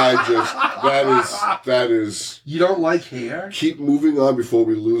 That is. You don't like Hair? Keep moving on before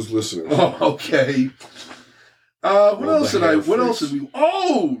we lose listeners. Oh, okay. What else did we?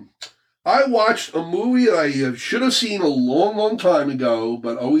 Oh, I watched a movie I should have seen a long, long time ago,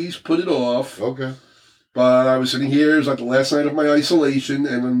 but always put it off. Okay. But I was sitting here. It was like the last night of my isolation,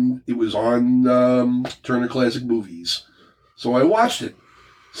 and it was on Turner Classic Movies, so I watched it.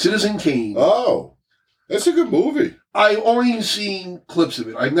 Citizen Kane. Oh. That's a good movie. I've only seen clips of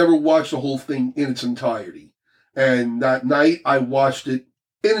it. I've never watched the whole thing in its entirety. And that night, I watched it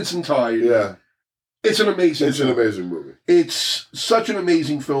in its entirety. Yeah. It's an amazing film. It's an amazing movie. It's such an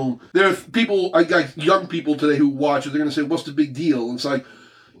amazing film. There are people, I got young people today who watch it. They're going to say, what's the big deal? And it's like,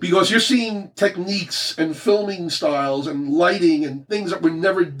 because you're seeing techniques and filming styles and lighting and things that were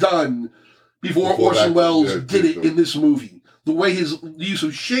never done before Orson Welles did it in this movie. The way his use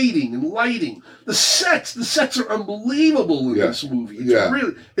of shading and lighting, the sets are unbelievable in this movie.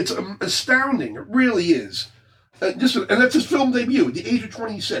 It's astounding. It really is. And that's his film debut at the age of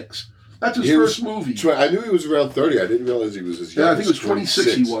 26. That's his first movie. I knew he was around 30. I didn't realize he was as young. Yeah, I think it was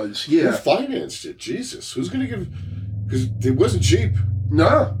 26 he was. Yeah. Who financed it? Jesus. Who's going to give... Because it wasn't cheap.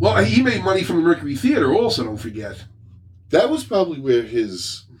 No. Well, he made money from the Mercury Theater also, don't forget. That was probably where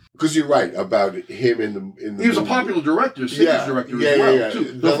his... Because you're right about him in the. He was a popular director, stage director as well,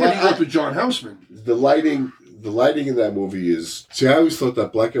 too. Before he worked with John Houseman. The lighting in that movie is. See, I always thought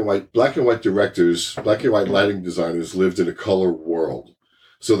that black and white directors, black and white lighting designers lived in a color world,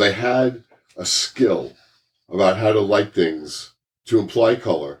 so they had a skill about how to light things to imply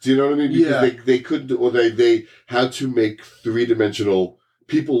color. Do you know what I mean? Because they couldn't, or they had to make 3-dimensional.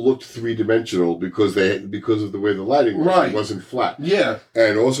 People looked 3-dimensional because of the way the lighting was. Right. It wasn't flat. Yeah.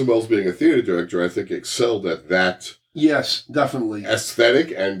 And Orson Welles, being a theater director, I think excelled at that. Yes, definitely.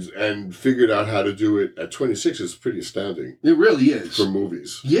 Aesthetic and figured out how to do it at 26 is pretty astounding. It really is. For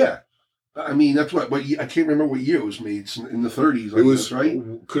movies. Yeah. I mean, that's what I can't remember what year it was made. It's in the 30s, It was, guess,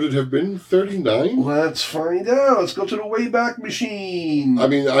 right? Could it have been 39? Let's find out. Let's go to the Wayback Machine. I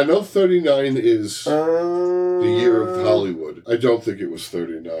mean, I know 39 is the year of Hollywood. I don't think it was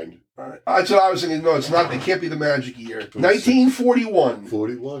 39. That's what I was thinking. No, it's not. It can't be the magic year. 1941.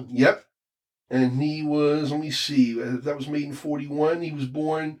 41. Yep. And he was, let me see, that was made in 41. He was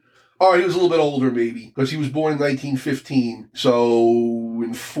born... Oh, he was a little bit older, maybe, because he was born in 1915. So,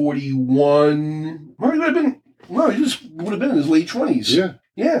 in 41... Well, he would have been... No, he would have been in his late 20s. Yeah.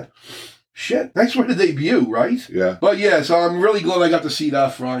 Yeah. Shit. Nice way to debut, right? Yeah. But yeah, so I'm really glad I got to see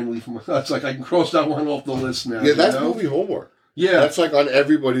that finally. That's like, I can cross that one off the list now. Yeah, that's movie homework. Yeah. That's like on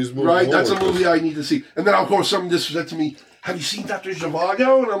everybody's movie right, homework. that's a movie I need to see. And then, of course, someone just said to me, have you seen Dr.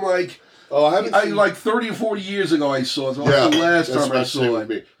 Zhivago? And I'm like... Oh, I haven't. Like 30 or 40 years ago, I saw it. So that's the last time I saw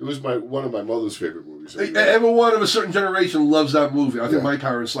it. It was one of my mother's favorite movies. Everyone of a certain generation loves that movie. I think my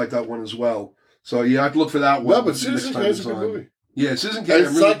parents like that one as well. So yeah, I have to look for that one. No, but Citizen Kane is a good movie. Yeah, Citizen Kane.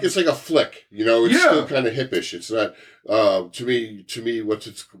 It's like a flick. You know, it's still kind of hippish. It's not to me.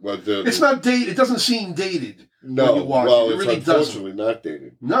 It's not dated. It doesn't seem dated. No, when you watch well, it. It it's really unfortunately doesn't. not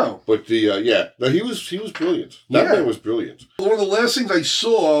dated. No, but no, he was brilliant. That man was brilliant. One of the last things I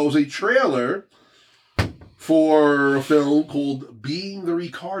saw was a trailer for a film called Being the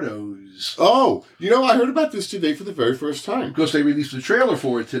Ricardos. Oh, I heard about this today for the very first time. Because they released a trailer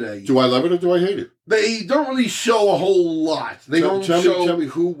for it today. Do I love it or do I hate it? They don't really show a whole lot. Tell me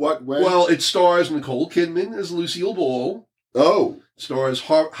who, what, when. Well, it stars Nicole Kidman as Lucille Ball. Oh. Stars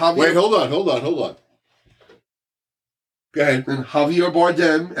Javier... Wait, hold on. Go ahead. And Javier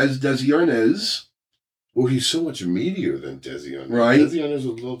Bardem as Desi Arnaz. Well, he's so much meatier than Desi Arnaz. Right. Desi Arnaz is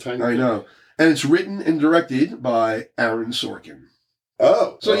a little tiny. I know. And it's written and directed by Aaron Sorkin.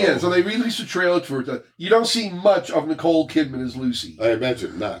 Oh. So they released a trailer for it. You don't see much of Nicole Kidman as Lucy. I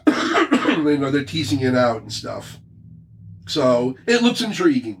imagine not. They're teasing it out and stuff. So it looks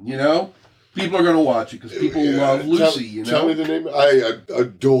intriguing, People are going to watch it because people love Lucy, Tell me the name. I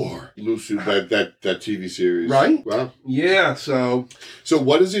adore Lucy, that TV series. Right? Wow. Yeah, so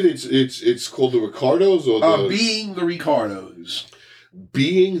what is it? It's called The Ricardos or Being the Ricardos.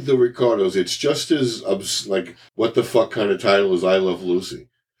 Being the Ricardos. It's just as like what the fuck kind of title is I Love Lucy.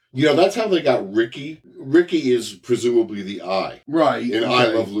 That's how they got Ricky. Ricky is presumably the I. Right. In I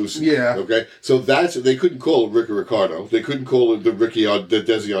Love Lucy. Yeah. Okay? So they couldn't call it Ricky Ricardo. They couldn't call it the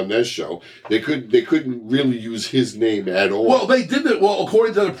Desi Arnaz show. They couldn't really use his name at all. Well, they did it. Well,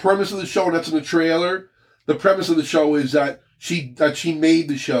 according to the premise of the show, and that's in the trailer, the premise of the show is that she made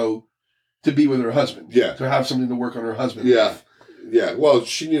the show to be with her husband. Yeah. To have something to work on her husband. Yeah. Yeah, well,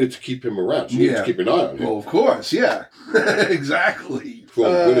 she needed to keep him around. She needed to keep an eye on him. Well, of course, yeah. Exactly. For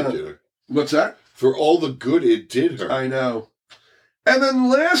all the good it did her. What's that? For all the good it did her. I know. And then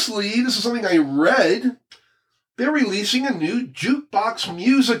lastly, this is something I read. They're releasing a new jukebox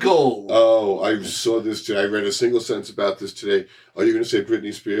musical. Oh, I saw this today. I read a single sentence about this today. Are you going to say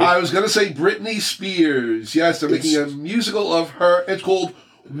Britney Spears? I was going to say Britney Spears. Yes, they're making a musical of her. It's called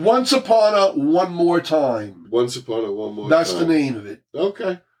Once Upon a One More Time. Once Upon a One More That's Time. the name of it.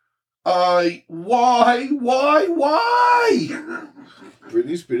 Okay. Why?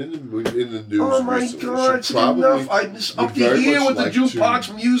 Britney's been in the news. Oh my recently. God, it's enough. I'm just up to here with the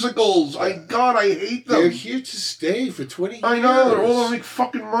jukebox musicals. I hate them. They're here to stay for 20 years. I know, they're all to make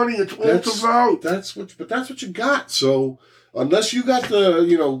fucking money. It's all it's about. That's what you got. So unless you got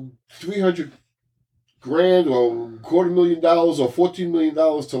the, $300,000 or $250,000 or $14 million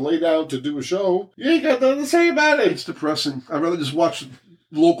to lay down to do a show, you ain't got nothing to say about it. It's depressing. I'd rather just watch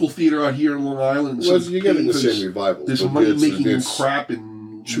local theater out here in Long Island. Well, you're getting the same revival. There's money making and crap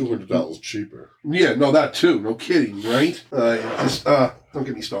and $200 cheaper. Yeah, no, that too. No kidding, right? Don't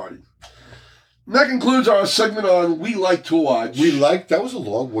get me started. And that concludes our segment on We Like to Watch. That was a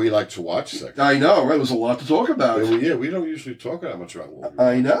long We Like to Watch segment. I know, right? It was a lot to talk about. Yeah, we don't usually talk that much about what we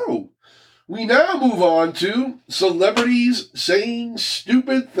I know. We now move on to celebrities saying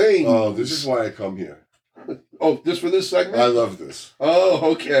stupid things. Oh, this is why I come here. Oh, just for this segment? I love this.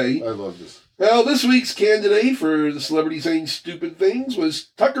 Oh, okay. I love this. Well, this week's candidate for the celebrity saying stupid things was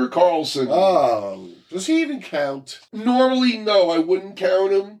Tucker Carlson. Does he even count? Normally, no, I wouldn't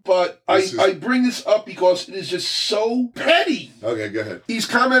count him, but I bring this up because it is just so petty. Okay, go ahead. He's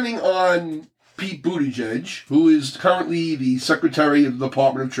commenting on Pete Buttigieg, who is currently the Secretary of the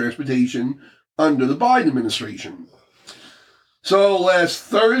Department of Transportation under the Biden administration. So last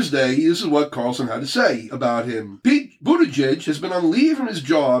Thursday, this is what Carlson had to say about him. Pete Buttigieg has been on leave from his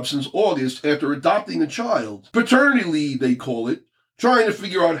job since August after adopting a child. Paternity leave, they call it, trying to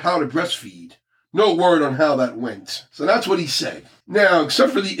figure out how to breastfeed. No word on how that went. So that's what he said. Now,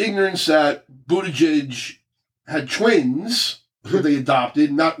 except for the ignorance that Buttigieg had twins that they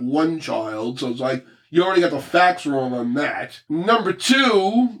adopted, not one child, so it's like, you already got the facts wrong on that. Number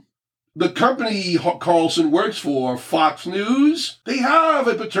two, the company Carlson works for, Fox News, they have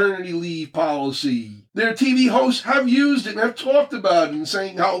a paternity leave policy. Their TV hosts have used it and have talked about it and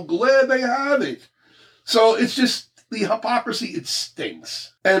saying how glad they have it. So it's just the hypocrisy, it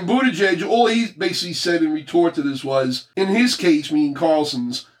stinks. And Buttigieg, all he basically said in retort to this was, in his case, meaning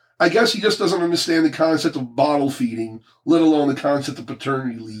Carlson's, I guess he just doesn't understand the concept of bottle feeding, let alone the concept of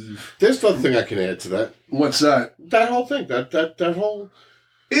paternity leave. There's another thing I can add to that. What's that? That whole thing, that whole...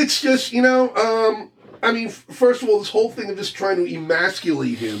 It's just, I mean, first of all, this whole thing of just trying to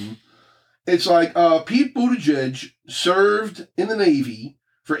emasculate him, it's like Pete Buttigieg served in the Navy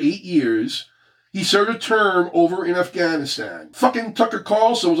for 8 years. He served a term over in Afghanistan. Fucking Tucker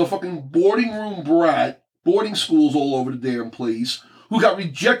Carlson was a fucking boarding room brat, boarding schools all over the damn place, who got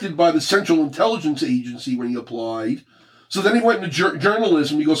rejected by the Central Intelligence Agency when he applied. So then he went into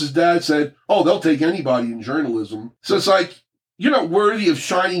journalism because his dad said, oh, they'll take anybody in journalism. So it's like, you're not worthy of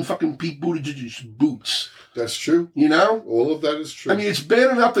shining fucking Pete Buttigieg's boots. That's true. You know? All of that is true. I mean, it's bad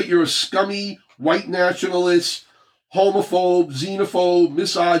enough that you're a scummy, white nationalist, homophobe, xenophobe,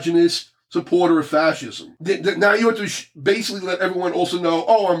 misogynist, supporter of fascism. Now you have to basically let everyone also know,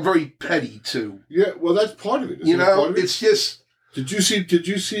 oh, I'm very petty, too. Yeah, well, that's part of it. You know, it's just... Did you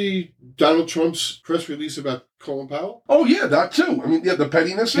see Donald Trump's press release about Colin Powell? Oh, yeah, that too. I mean, yeah, the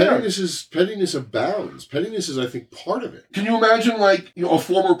pettiness there. Pettiness abounds. Pettiness is, I think, part of it. Can you imagine, like, a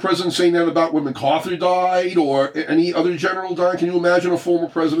former president saying that about when MacArthur died or any other general died? Can you imagine a former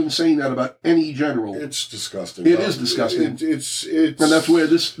president saying that about any general? It's disgusting. It is disgusting. It's and that's where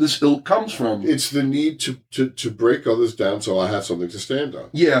this ilk comes from. It's the need to break others down so I have something to stand on.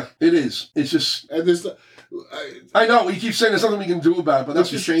 Yeah, it is. It's just... And there's I know, we keep saying there's nothing we can do about it, but that's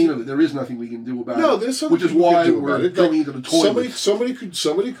the shame of it. There is nothing we can do about it. No, there's something which is why we're going into the toilet.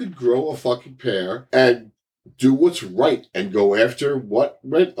 Somebody could grow a fucking pear and do what's right and go after what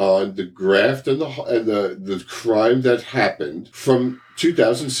went on, the graft and the crime that happened from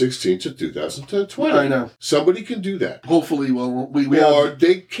 2016 to 2020. I know. Somebody can do that. Hopefully,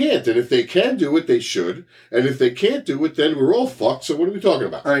 they can't. And if they can do it, they should. And if they can't do it, then we're all fucked. So what are we talking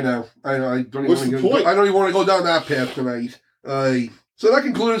about? I know. I don't What's the point? I don't even want to go down that path tonight. So that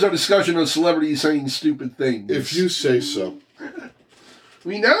concludes our discussion of celebrities saying stupid things. If you say so.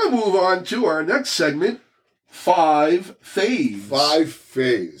 We now move on to our next segment, 5 Faves. 5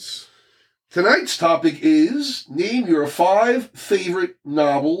 Faves. Tonight's topic is name your 5 favorite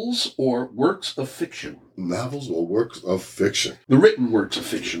novels or works of fiction. Novels or works of fiction. The written works of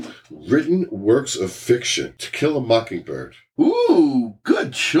fiction. Written works of fiction. To Kill a Mockingbird. Ooh,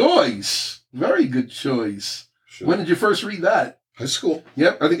 good choice. Very good choice. Sure. When did you first read that? High school.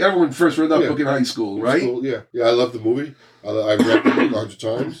 Yep, I think everyone first read that book in high school, right? Yeah, I love the movie. I've read the book hundreds of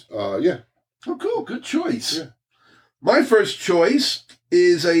times. Yeah. Oh, cool. Good choice. Yeah. My first choice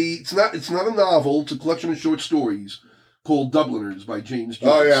is it's not a novel, it's a collection of short stories called Dubliners by James Joyce.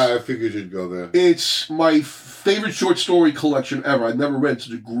 Oh, yeah, I figured you'd go there. It's my favorite short story collection ever. I've never read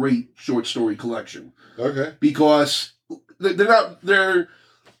such a great short story collection. Okay. Because they're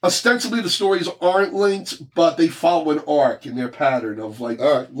ostensibly the stories aren't linked, but they follow an arc in their pattern of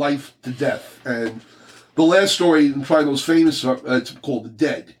life to death. And the last story, and probably the most famous, it's called The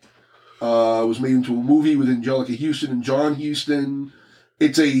Dead. It was made into a movie with Angelica Houston and John Huston.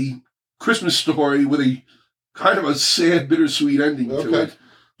 It's a Christmas story with a kind of a sad, bittersweet ending to it.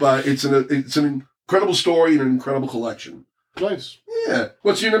 But it's an incredible story and an incredible collection. Nice. Yeah.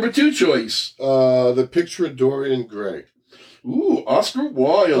 What's your number 2 choice? The Picture of Dorian Gray. Ooh, Oscar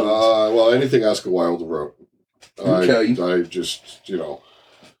Wilde. Well, anything Oscar Wilde wrote. Okay. I just,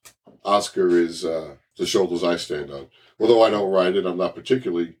 Oscar is the shoulders I stand on. Although I don't write it, I'm not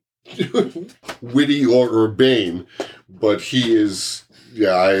particularly witty or urbane, but he is,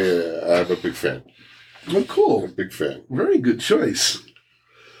 I'm a big fan. Oh, cool. I'm a big fan. Very good choice.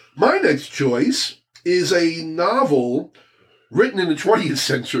 My next choice is a novel written in the 20th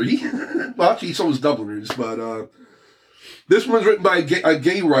century. Well, actually, so was Dubliners, but this one's written by a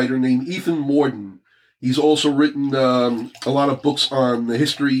gay writer named Ethan Mordden. He's also written a lot of books on the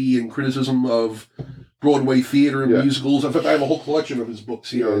history and criticism of Broadway theater and musicals. In fact, I have a whole collection of his books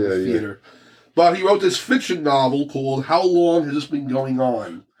here on the theater. But he wrote this fiction novel called How Long Has This Been Going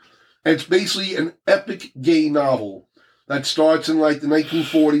On? And it's basically an epic gay novel that starts in like the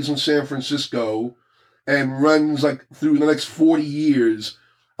 1940s in San Francisco and runs like through the next 40 years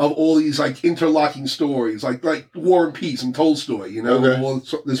of all these like interlocking stories, like War and Peace and Tolstoy, you know,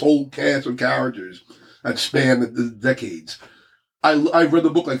 this whole cast of characters that span the decades. I've read the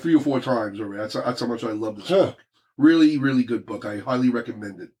book like 3 or 4 times already. That's how much I love this book. Really, really good book. I highly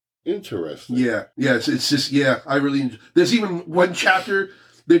recommend it. Interesting. Yeah. It's just, I really enjoy. There's even one chapter,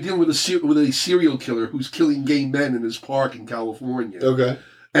 they're dealing with a serial killer who's killing gay men in his park in California. Okay.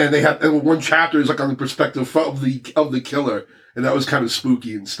 And one chapter is like on the perspective of the killer, and that was kind of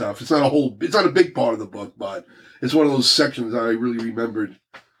spooky and stuff. It's not a big part of the book, but it's one of those sections that I really remembered.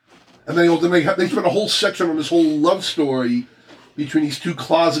 And then they spent a whole section on this whole love story between these 2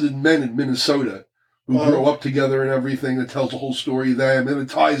 closeted men in Minnesota who grow up together and everything. That tells the whole story of them, and it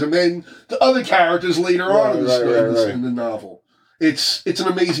ties them in to other characters later on in the novel. It's an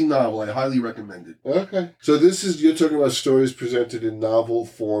amazing novel. I highly recommend it. Okay. So you're talking about stories presented in novel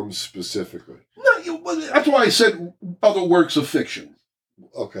form specifically. No, that's why I said other works of fiction.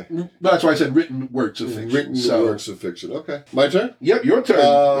 Okay. That's why I said written works of fiction. Works of fiction. Okay. My turn? Yep, your turn.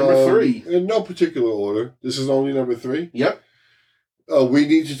 Number 3. In no particular order. This is only number 3? Yep. We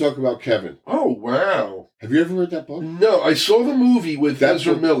need to talk about Kevin. Oh, wow. Have you ever read that book? No, I saw the movie with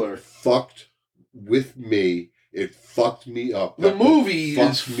Ezra Miller. Fucked with me. It fucked me up. The movie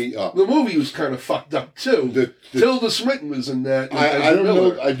me up. The movie was kind of fucked up too. Tilda Swinton was in that. I don't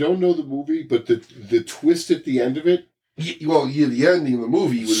know. I don't know the movie, but the twist at the end of it. The ending of the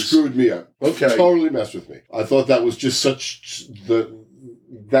movie screwed me up. Okay, totally messed with me. I thought that was just such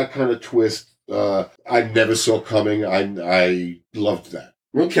that kind of twist. I never saw coming. I loved that.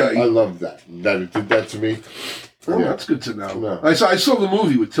 Okay, I loved that. That it did that to me. Oh, yeah. That's good to know. No. I saw the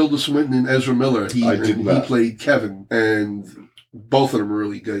movie with Tilda Swinton and Ezra Miller. He played Kevin, and both of them are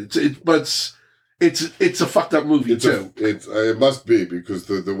really good. It's a fucked up movie too. It must be, because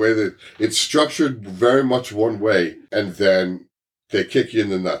the way that it's structured very much one way, and then they kick you in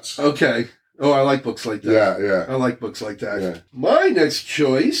the nuts. Okay. Oh, I like books like that. Yeah. I like books like that. Yeah. My next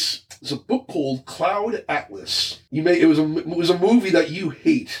choice is a book called Cloud Atlas. It was a movie that you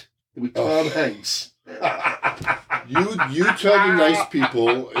hate with Tom Hanks. You tell the nice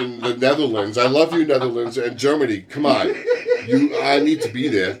people in the Netherlands, I love you, Netherlands, and Germany, come on. I need to be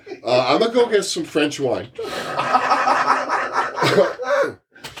there. I'm going to go get some French wine.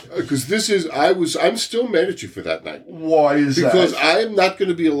 Because I'm still mad at you for that night. Why is that? Because I am not going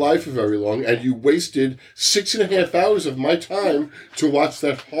to be alive for very long, and you wasted 6.5 hours of my time to watch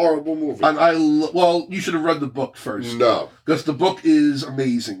that horrible movie. And you should have read the book first. No. Because the book is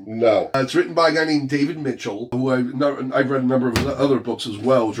amazing. No. It's written by a guy named David Mitchell, who I've read a number of other books as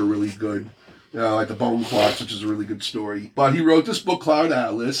well, which are really good. Like The Bone Clocks, which is a really good story. But he wrote this book, Cloud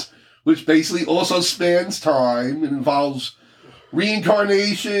Atlas, which basically also spans time and involves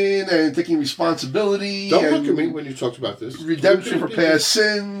reincarnation and taking responsibility. Don't look at me when you talked about this. Redemption for past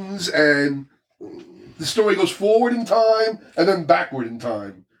sins, and the story goes forward in time and then backward in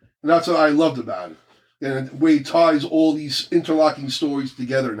time. And that's what I loved about it. And the way he ties all these interlocking stories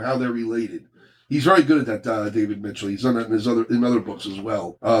together and how they're related. He's very good at that, David Mitchell. He's done it in other books as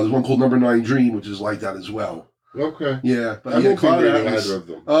well. There's one called Number 9 Dream, which is like that as well. Okay. Yeah. But I won't be reading either of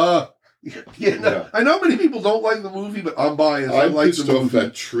them. Yeah, I know many people don't like the movie, but I'm biased. I like the movie. I'm pissed off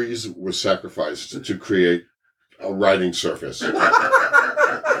that trees were sacrificed to create a writing surface.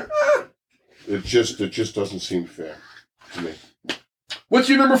 It just doesn't seem fair to me. What's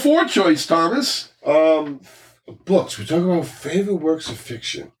your number 4 choice, Thomas? Books. We're talking about favorite works of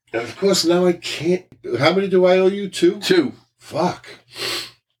fiction. And of course, now I can't. How many do I owe you? 2? 2. Fuck.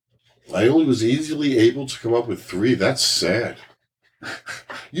 I only was easily able to come up with 3. That's sad.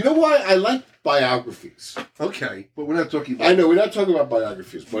 You know why? I like biographies. Okay, but we're not talking about... I know, we're not talking about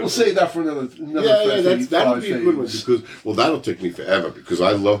biographies. But we'll save that for another that'll be a good one, because... Well, that'll take me forever, because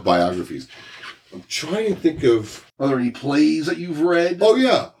I love biographies. I'm trying to think of... Are there any plays that you've read? Oh,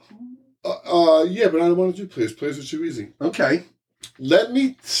 yeah. Yeah, but I don't want to do plays. Plays are too easy. Okay. Let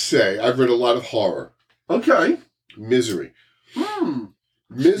me say, I've read a lot of horror. Okay. Misery.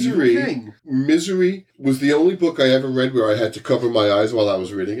 Misery was the only book I ever read where I had to cover my eyes while I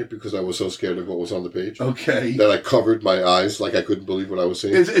was reading it, because I was so scared of what was on the page. Okay. That I covered my eyes like I couldn't believe what I was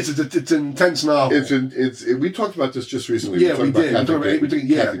seeing. It's an intense novel. We talked about this just recently. Yeah, we did.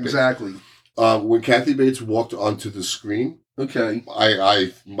 Exactly. When Kathy Bates walked onto the screen, okay,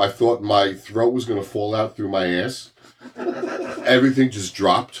 I thought my throat was going to fall out through my ass. Everything just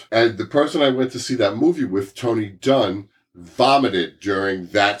dropped. And the person I went to see that movie with, Tony Dunn, vomited during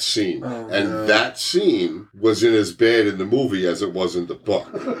that scene. Oh, and no. that scene wasn't as bad in the movie as it was in the book.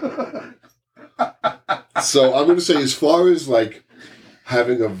 So I'm going to say, as far as like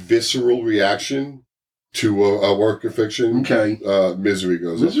having a visceral reaction to a work of fiction, Okay. Misery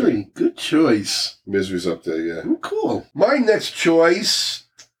goes up there. Misery. Good choice. Misery's up there, yeah. Oh, cool. My next choice,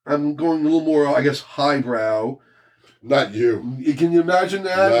 I'm going a little more, I guess, highbrow. Not you. Can you imagine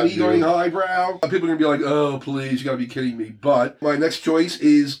that? Not Me you. going highbrow? People are going to be like, oh, please, you got to be kidding me. But my next choice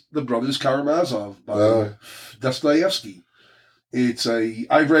is The Brothers Karamazov by Dostoevsky.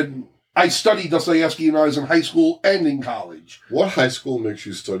 I studied Dostoevsky when I was in high school and in college. What high school makes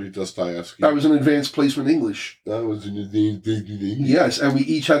you study Dostoevsky? I was in advanced placement English. That was in the Yes, and we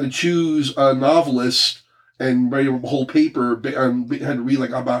each had to choose a novelist and write a whole paper and had to read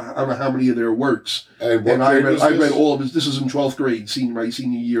like about I don't know how many of their works. And what And I grade was read this? all of his. This was in 12th grade, my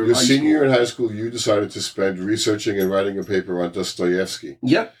senior year. Your of high senior year school. in high school, you decided to spend researching and writing a paper on Dostoevsky.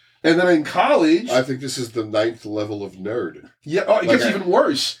 Yep. And then in college, I think this is the 9th level of nerd. yeah, it gets even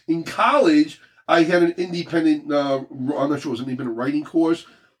worse. In college, I had an independent. I'm not sure it was an independent writing course,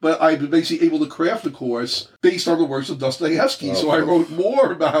 but I was basically able to craft the course based on the works of Dostoevsky. Oh, so I wrote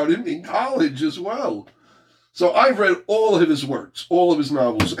more about him in college as well. So I've read all of his works, all of his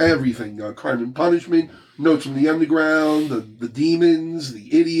novels, everything. Crime and Punishment, Notes from the Underground, the Demons,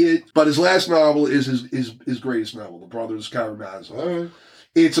 The Idiot. But his last novel is his greatest novel, The Brothers Karamazov. All right.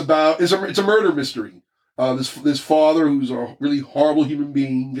 It's a murder mystery. This father who's a really horrible human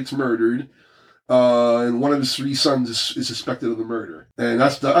being gets murdered, and one of his 3 sons is suspected of the murder. And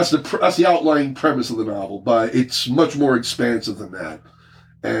that's the outlying premise of the novel. But it's much more expansive than that.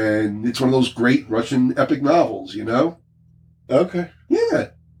 And it's one of those great Russian epic novels, you know? Okay. Yeah.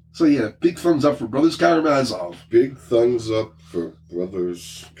 So yeah, big thumbs up for Brothers Karamazov. Big thumbs up for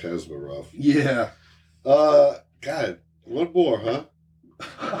Brothers Karamazov. Yeah. God, one more, huh?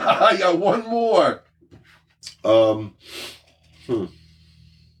 I got one more. I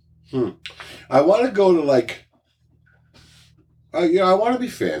want to go to like, I want to be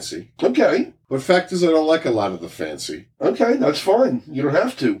fancy. Okay. But fact is, I don't like a lot of the fancy Okay, that's fine. You don't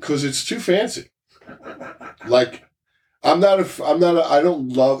have to. because it's too fancy. Like, I don't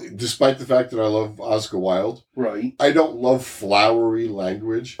love, despite the fact that I love Oscar Wilde, Right. I don't love flowery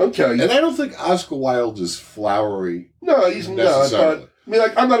language. Okay. And I don't think Oscar Wilde is flowery No, he's not. necessarily. But I mean,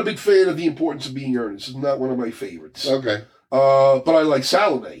 like, I'm not a big fan of The Importance of Being Earnest. It's not one of my favorites. Okay. But I like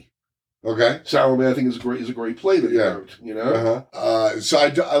Salome. Okay. Salome, I think, is a great play that he Yeah. wrote. You know. So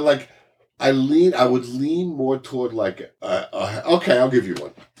I would lean more toward like, okay, I'll give you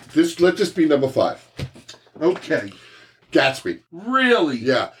one. Let this be number 5. Okay. Gatsby. Really?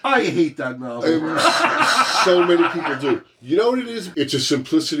 Yeah. I hate that novel. So many people do. You know what it is? It's a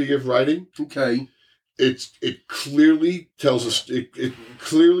simplicity of writing. Okay. It clearly tells it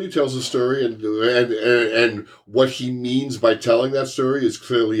clearly tells a story, and what he means by telling that story is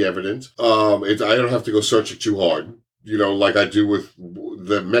clearly evident. I don't have to go searching too hard, like I do with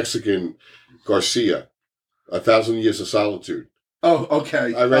the Mexican Garcia, 1,000 Years of Solitude. Oh,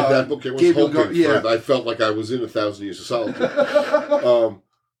 okay. I read that book. It was Gabriel hoping yeah. I felt like I was in 1,000 Years of Solitude.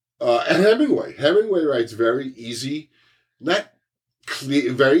 And Hemingway writes very easy, not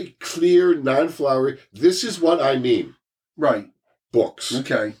clear, very clear, non-flowery. This is what I mean. Right. Books.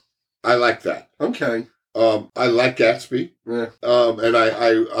 Okay. I like that. Okay. I like Gatsby. Yeah. And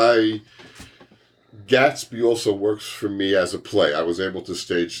I Gatsby also works for me as a play. I was able to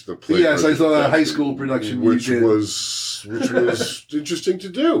stage the play. Yes, I saw that high school production which you did. was interesting to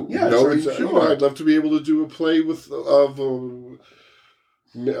do. Yes, I'm sure. I'd love to be able to do a play with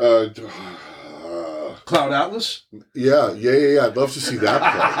Cloud Atlas? Yeah. I'd love to see that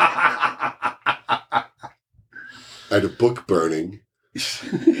play. And a book burning.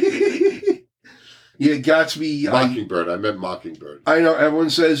 Yeah, Gatsby. Mockingbird. I meant Mockingbird. I know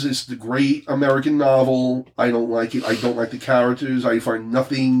everyone says it's the great American novel. I don't like it. I don't like the characters. I find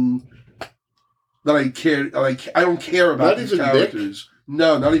nothing that I care. I don't care about these characters. Nick?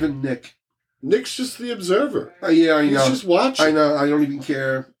 No, not even Nick. Nick's just the observer. Yeah, I know. He's just watching. I know. I don't even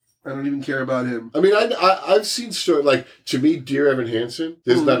care. I don't even care about him. I mean, I've seen stories like, to me, Dear Evan Hansen.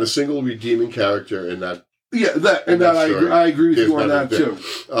 There's not a single redeeming character in that. Yeah, I agree with you on that too.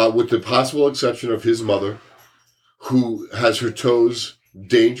 With the possible exception of his mother, who has her toes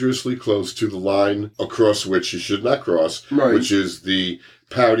dangerously close to the line across which she should not cross, right. Which is the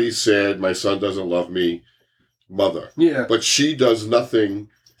pouty, sad, my son doesn't love me mother. Yeah. But she does nothing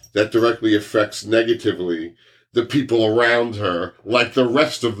that directly affects negatively the people around her like the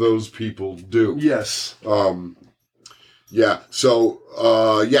rest of those people do. Yes. Yeah. So,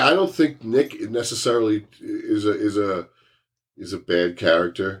 I don't think Nick necessarily is a is a bad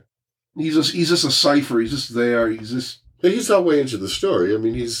character. He's just a cipher. He's just there. He's not way into the story. I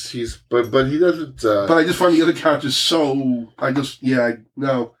mean, but he doesn't. But I just find the other characters so. I don't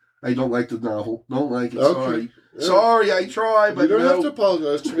like the novel. Don't like it. Okay. Sorry. Yeah. Sorry, I try, but you don't have to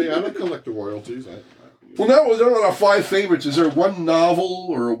apologize to me. I don't collect the royalties. Well, now we're done on our 5 favorites. Is there one novel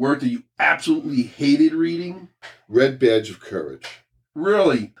or a work that you absolutely hated reading? Red Badge of Courage.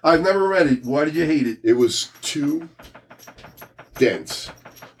 Really? I've never read it. Why did you hate it? It was too dense.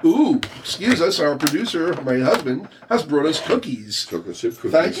 Ooh, excuse us. Our producer, my husband, has brought us cookies. Cookies.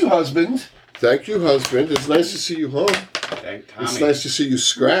 Thank you, husband. Thank you, husband. It's nice to see you home. It's nice to see you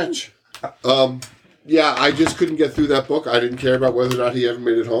scratch. Yeah, I just couldn't get through that book. I didn't care about whether or not he ever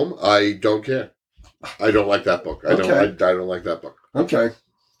made it home. I don't care. I don't like that book. I don't like that book. Okay.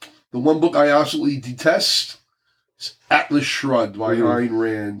 The one book I absolutely detest is Atlas Shrugged by Ayn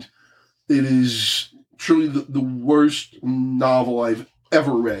Rand. It is truly the worst novel I've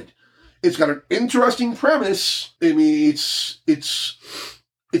ever read. It's got an interesting premise. I mean, it's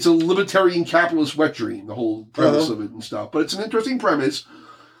a libertarian capitalist wet dream, the whole premise of it and stuff. But it's an interesting premise.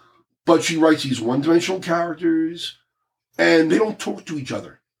 But she writes these one-dimensional characters, and they don't talk to each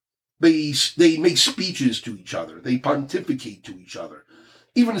other. They make speeches to each other. They pontificate to each other.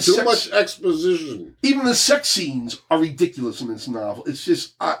 Too much exposition. Even the sex scenes are ridiculous in this novel. It's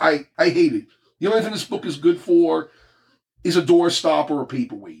just, I hate it. The only thing this book is good for is a doorstop or a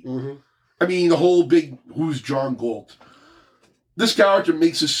paperweight. Mm-hmm. I mean, the whole big, who's John Galt? This character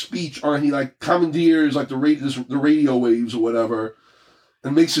makes a speech, or he like commandeers like the radio waves or whatever,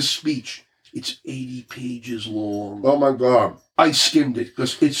 and makes a speech. It's 80 pages long. Oh my God. I skimmed it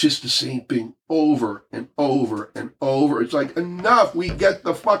because it's just the same thing over and over and over. It's like, enough, we get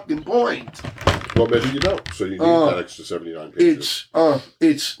the fucking point. Well, maybe you don't, so you need that extra 79 pages. I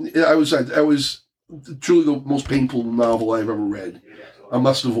was truly the most painful novel I've ever read. I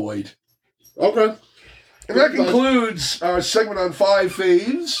must avoid. Okay. And that concludes our segment on 5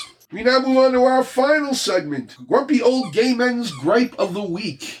 faves. We now move on to our final segment, Grumpy Old Gay Men's Gripe of the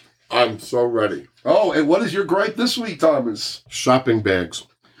Week. I'm so ready. Oh, and what is your gripe this week, Thomas? Shopping bags.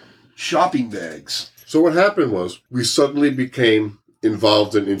 Shopping bags. So what happened was, we suddenly became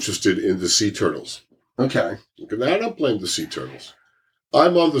involved and interested in the sea turtles. Okay. Now, I don't blame the sea turtles.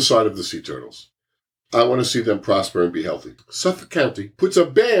 I'm on the side of the sea turtles. I want to see them prosper and be healthy. Suffolk County puts a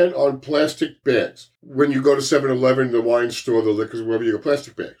ban on plastic bags. When you go to 7-Eleven, the wine store, the liquor, wherever you go,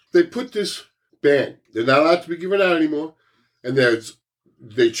 plastic bags. They put this ban. They're not allowed to be given out anymore. And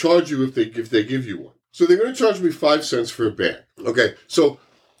they charge you if they give you one. So they're going to charge me 5 cents for a bag. Okay, so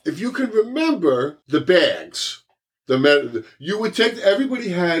if you can remember the bags, you would take, everybody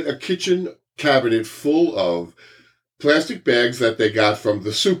had a kitchen cabinet full of plastic bags that they got from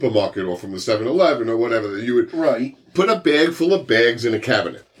the supermarket or from the 7-Eleven or whatever. You would put a bag full of bags in a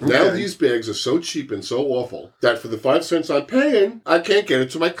cabinet. Okay. Now these bags are so cheap and so awful that for the 5 cents I'm paying, I can't get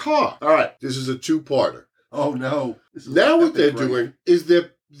it to my car. All right, this is a 2-parter. Oh, no. Now what they're doing is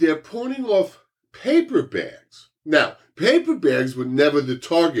they're pawning off paper bags. Now, paper bags were never the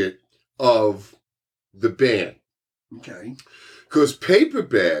target of the ban. Okay. Because paper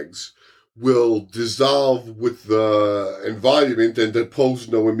bags will dissolve with the environment and they pose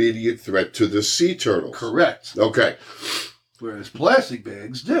no immediate threat to the sea turtles. Correct. Okay. Whereas plastic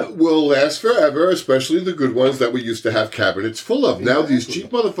bags do. Will last forever, especially the good ones that we used to have cabinets full of. Exactly. Now these cheap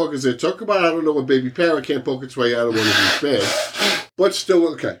motherfuckers, they talk about, I don't know, a baby parrot can't poke its way out of one of these bags. But still,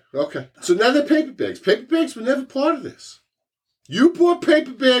 okay. So now they're paper bags. Paper bags were never part of this. You brought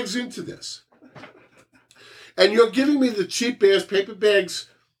paper bags into this. And you're giving me the cheap-ass paper bags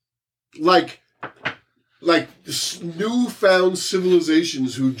like newfound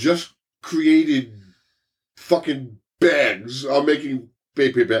civilizations who just created fucking bags are making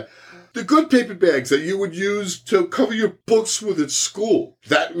paper bags. The good paper bags that you would use to cover your books with at school,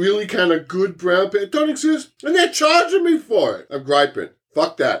 that really kind of good brown paper, don't exist. And they're charging me for it. I'm griping.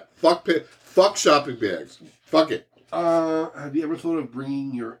 Fuck that. Fuck shopping bags. Fuck it. Have you ever thought of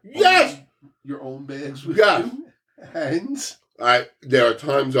bringing your own bags with you? And there are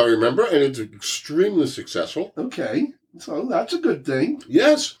times I remember, and it's extremely successful. Okay, so that's a good thing.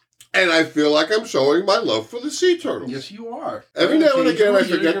 Yes, and I feel like I'm showing my love for the sea turtles. Yes, you are. Every now and again, I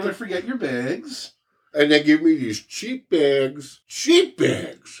forget. You're going to forget your bags. And they give me these cheap bags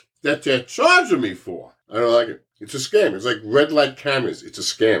that they're charging me for. I don't like it. It's a scam. It's like red light cameras. It's a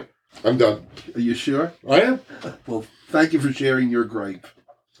scam. I'm done. Are you sure? I am. Well, thank you for sharing your gripe.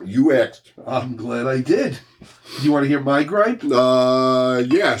 You asked. I'm glad I did. Do you want to hear my gripe?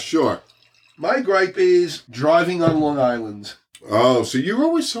 Yeah, sure. My gripe is driving on Long Island. Oh, so you're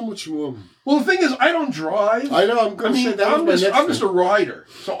always so much more... Well, the thing is, I don't drive. I know, I'm going to say that I'm just a rider.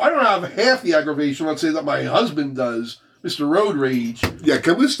 So I don't have half the aggravation, let's say, that my husband does, Mr. Road Rage. Yeah,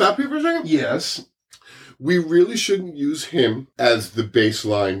 can we stop you for a second? Yes. We really shouldn't use him as the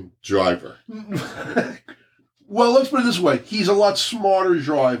baseline driver. Well, let's put it this way. He's a lot smarter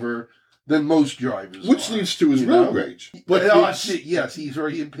driver than most drivers Which are, leads to his road rage. But yes, he's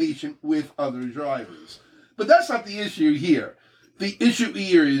very impatient with other drivers. But that's not the issue here. The issue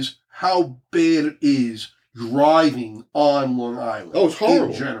here is how bad it is driving on Long Island. Oh, it's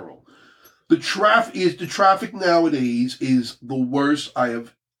horrible. In general. The traffic nowadays is the worst I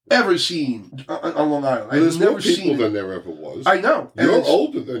have ever seen on Long Island. Well, there's I've never more people seen than there ever was. I know. You're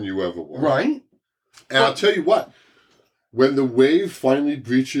older than you ever were. Right? And I'll tell you what, when the wave finally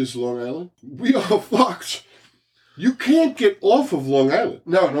breaches Long Island, we are fucked. You can't get off of Long Island.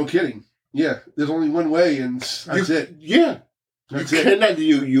 No kidding. Yeah, there's only one way, and that's it. Yeah. That's you it. cannot.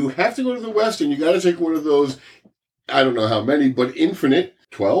 You have to go to the west, and you got to take one of those, I don't know how many, but infinite,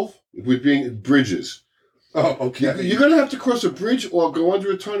 12, with being bridges. Oh, okay. You're going to have to cross a bridge or go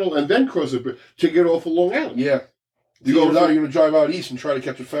under a tunnel and then cross a bridge to get off of Long Island. Yeah. You're going to drive out east and try to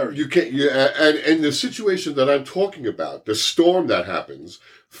catch a ferry. You can't. And the situation that I'm talking about, the storm that happens,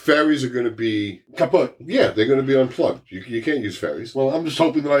 ferries are going to be kaput. Yeah, they're going to be unplugged. You can't use ferries. Well, I'm just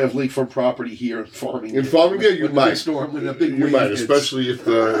hoping that I have lakefront property here in Farmingdale. In Farmingdale, you might. When a big you wave might, hits. especially if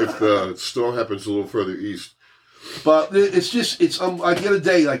the storm happens a little further east. But it's like the other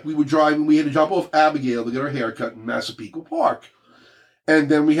day, like we were driving, we had to drop off Abigail to get her haircut in Massapequa Park. And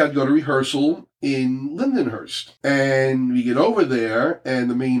then we had to go to rehearsal in Lindenhurst. And we get over there, and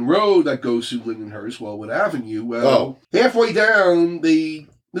the main road that goes through Lindenhurst, Wellwood Avenue, halfway down,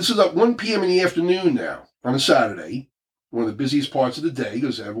 this is at 1 p.m. in the afternoon now, on a Saturday. One of the busiest parts of the day,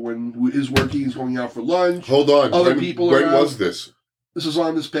 because everyone who is working is going out for lunch. Hold on. Other people When around. was this? This is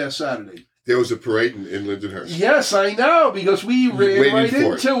on this past Saturday. There was a parade in Lindenhurst. Yes, I know, because we ran right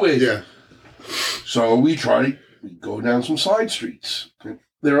into it. Yeah. So we go down some side streets.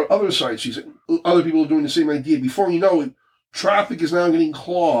 There are other side streets. Other people are doing the same idea. Before you know it, traffic is now getting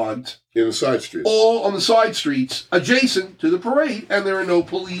clogged. In the side streets. All on the side streets adjacent to the parade, and there are no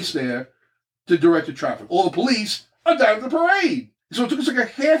police there to direct the traffic. All the police are down at the parade. So it took us like a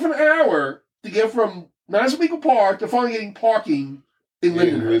half an hour to get from Massapequa Park to finally getting parking in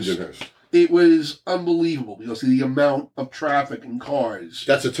Lindenhurst. It was unbelievable because of the amount of traffic and cars.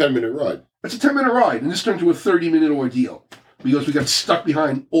 That's a 10-minute ride. It's a 10-minute ride, and this turned to a 30-minute ordeal because we got stuck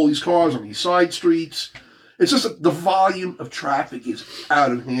behind all these cars on these side streets. It's just that the volume of traffic is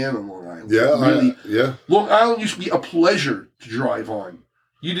out of hand on Long Island. Yeah, Long Island used to be a pleasure to drive on.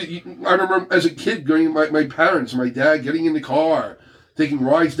 I remember as a kid going with my parents and my dad getting in the car, taking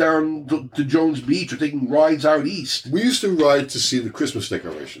rides down to Jones Beach or taking rides out east. We used to ride to see the Christmas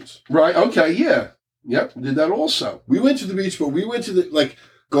decorations. Right, okay, yeah. Yep, did that also. We went to the beach, but we went to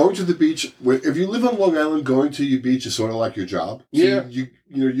going to the beach. If you live on Long Island, going to your beach is sort of like your job. So yeah.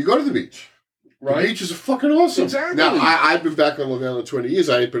 You go to the beach. Right. The beach is fucking awesome. Exactly. Now, I've been back on Long Island 20 years.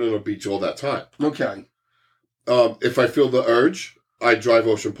 I ain't been on a beach all that time. Okay. If I feel the urge, I drive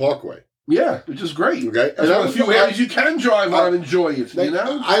Ocean Parkway. Yeah, which is great. Okay. There's one of the few areas you can drive on and enjoy it, you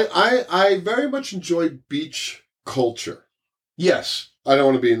know? I very much enjoy beach culture. Yes. I don't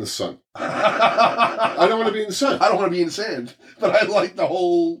want to be in the sun. I don't want to be in the sun. I don't want to be in the sand. But I like the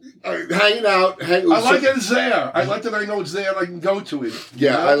whole... hanging out. I like it it's there. I like that I know it's there and I can go to it.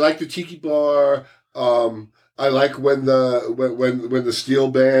 Yeah, you know? I like the tiki bar. I like when the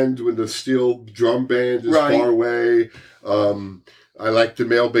steel drum band is far away. I like the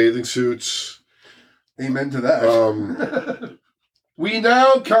male bathing suits. Amen to that. We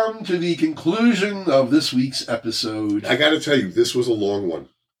now come to the conclusion of this week's episode. I got to tell you, this was a long one.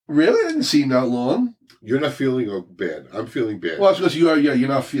 Really? It didn't seem that long. You're not feeling bad. I'm feeling bad. Well, it's because you're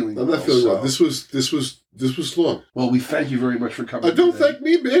not feeling I'm not feeling well. This was long. Well, we thank you very much for coming. Don't thank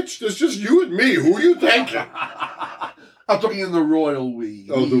me, bitch. There's just you and me. Who are you thanking? I'm talking in the royal we.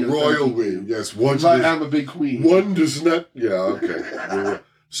 Oh, the royal we. Yes, one. I am a big queen. One does not. Yeah. Okay.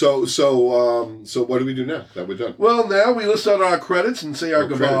 So what do we do now that we're done? Well, now we list out our credits and say our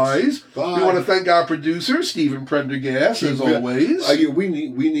goodbyes. Bye. We want to thank our producer, Stephen Prendergast, as always. We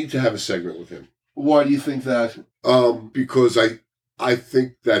need to have a segment with him. Why do you think that? Because I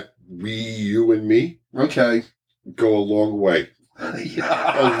think that you and me go a long way. A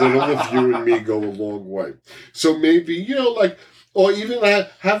little of you and me go a long way. So maybe, or even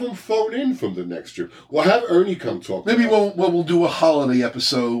have him phone in from the next year. We'll have Ernie come talk. Maybe we'll do a holiday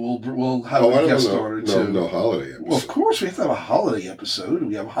episode. We'll have a guest star or two. No holiday episode. Well, of course we have to have a holiday episode.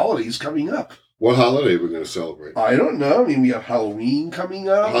 We have holidays coming up. What holiday are we going to celebrate? I don't know. I mean, we have Halloween coming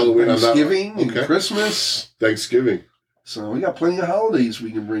up, Halloween, Thanksgiving, okay. and Christmas. Thanksgiving. So we got plenty of holidays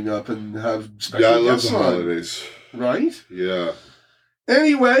we can bring up and have special Yeah, I love guests the on. holidays. Right? Yeah.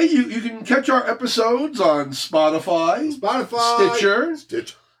 Anyway, you can catch our episodes on Spotify, Stitcher,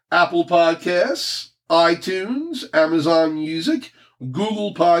 Apple Podcasts, iTunes, Amazon Music,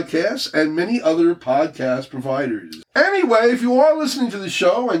 Google Podcasts, and many other podcast providers. Anyway, if you are listening to the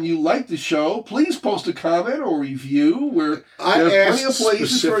show and you like the show, please post a comment or review. There's plenty of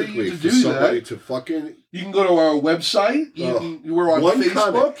places for you to do somebody that. to fucking. You can go to our website. We're on Facebook.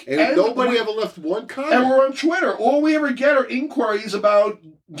 Comment. And nobody ever left one comment. And we're on Twitter. All we ever get are inquiries about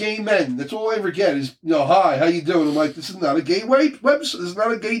gay men. That's all I ever get is, hi, how you doing? I'm like, this is not a gay website. This is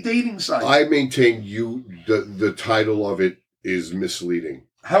not a gay dating site. I maintain the title of it is misleading.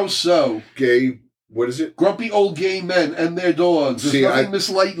 How so? Gay, what is it? Grumpy old gay men and their dogs. There's nothing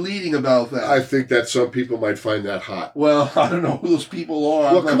misleading about that. I think that some people might find that hot. Well, I don't know who those people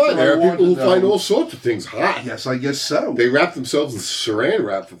are. Well, come on, there are people who find all sorts of things hot. Yes, I guess so. They wrap themselves in saran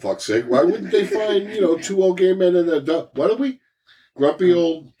wrap, for fuck's sake. Why wouldn't they find, two old gay men and their dog? What are we? Grumpy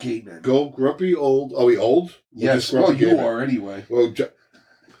old gay men. Grumpy old. Are we old? Yes, well, you are anyway. Well,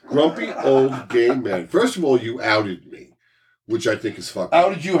 grumpy old gay men. First of all, you outed me, which I think is fucking.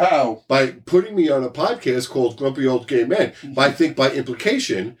 Outed you how? By putting me on a podcast called Grumpy Old Gay Men. I think by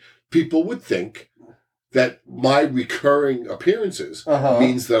implication, people would think that my recurring appearances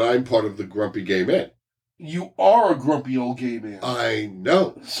means that I'm part of the grumpy gay men. You are a grumpy old gay man. I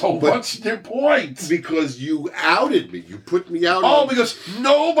know. So what's your point? Because you outed me. You put me out. Oh, because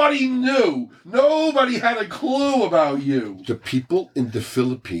nobody knew. Nobody had a clue about you. The people in the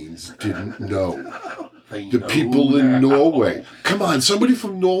Philippines didn't know. The people in Norway. Come on, somebody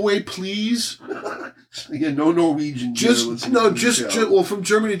from Norway, please. Yeah, no Norwegian. Well, from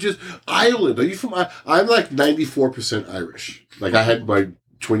Germany, just Ireland. Are you from? I'm like 94% Irish. Like I had my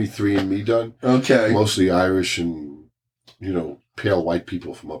 23andMe done. Okay. Mostly Irish and, pale white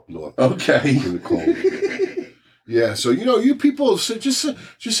people from up north. Okay. In the cold. Yeah, so, you people, just say,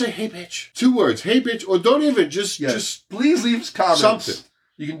 hey, bitch. 2 words, hey, bitch, or don't even, just please leave comments. Something.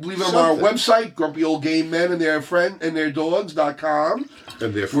 You can leave them on our website, Grumpy Old Gay Men and Their Friend and Their Dogs.com.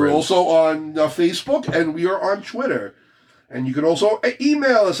 And their friends. We're also on Facebook, and we are on Twitter. And you can also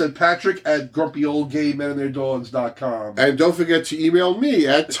email us at patrick@grumpyoldgaymenandtheirdogs.com. And don't forget to email me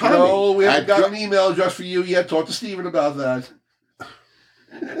at Tommy. No, we haven't got an email address for you yet. Talk to Steven about that.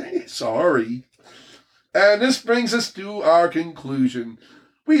 Sorry. And this brings us to our conclusion.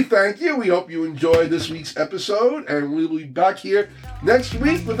 We thank you. We hope you enjoyed this week's episode, and we'll be back here next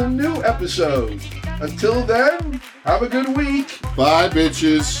week with a new episode. Until then, have a good week. Bye,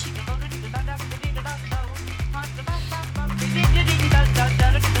 bitches.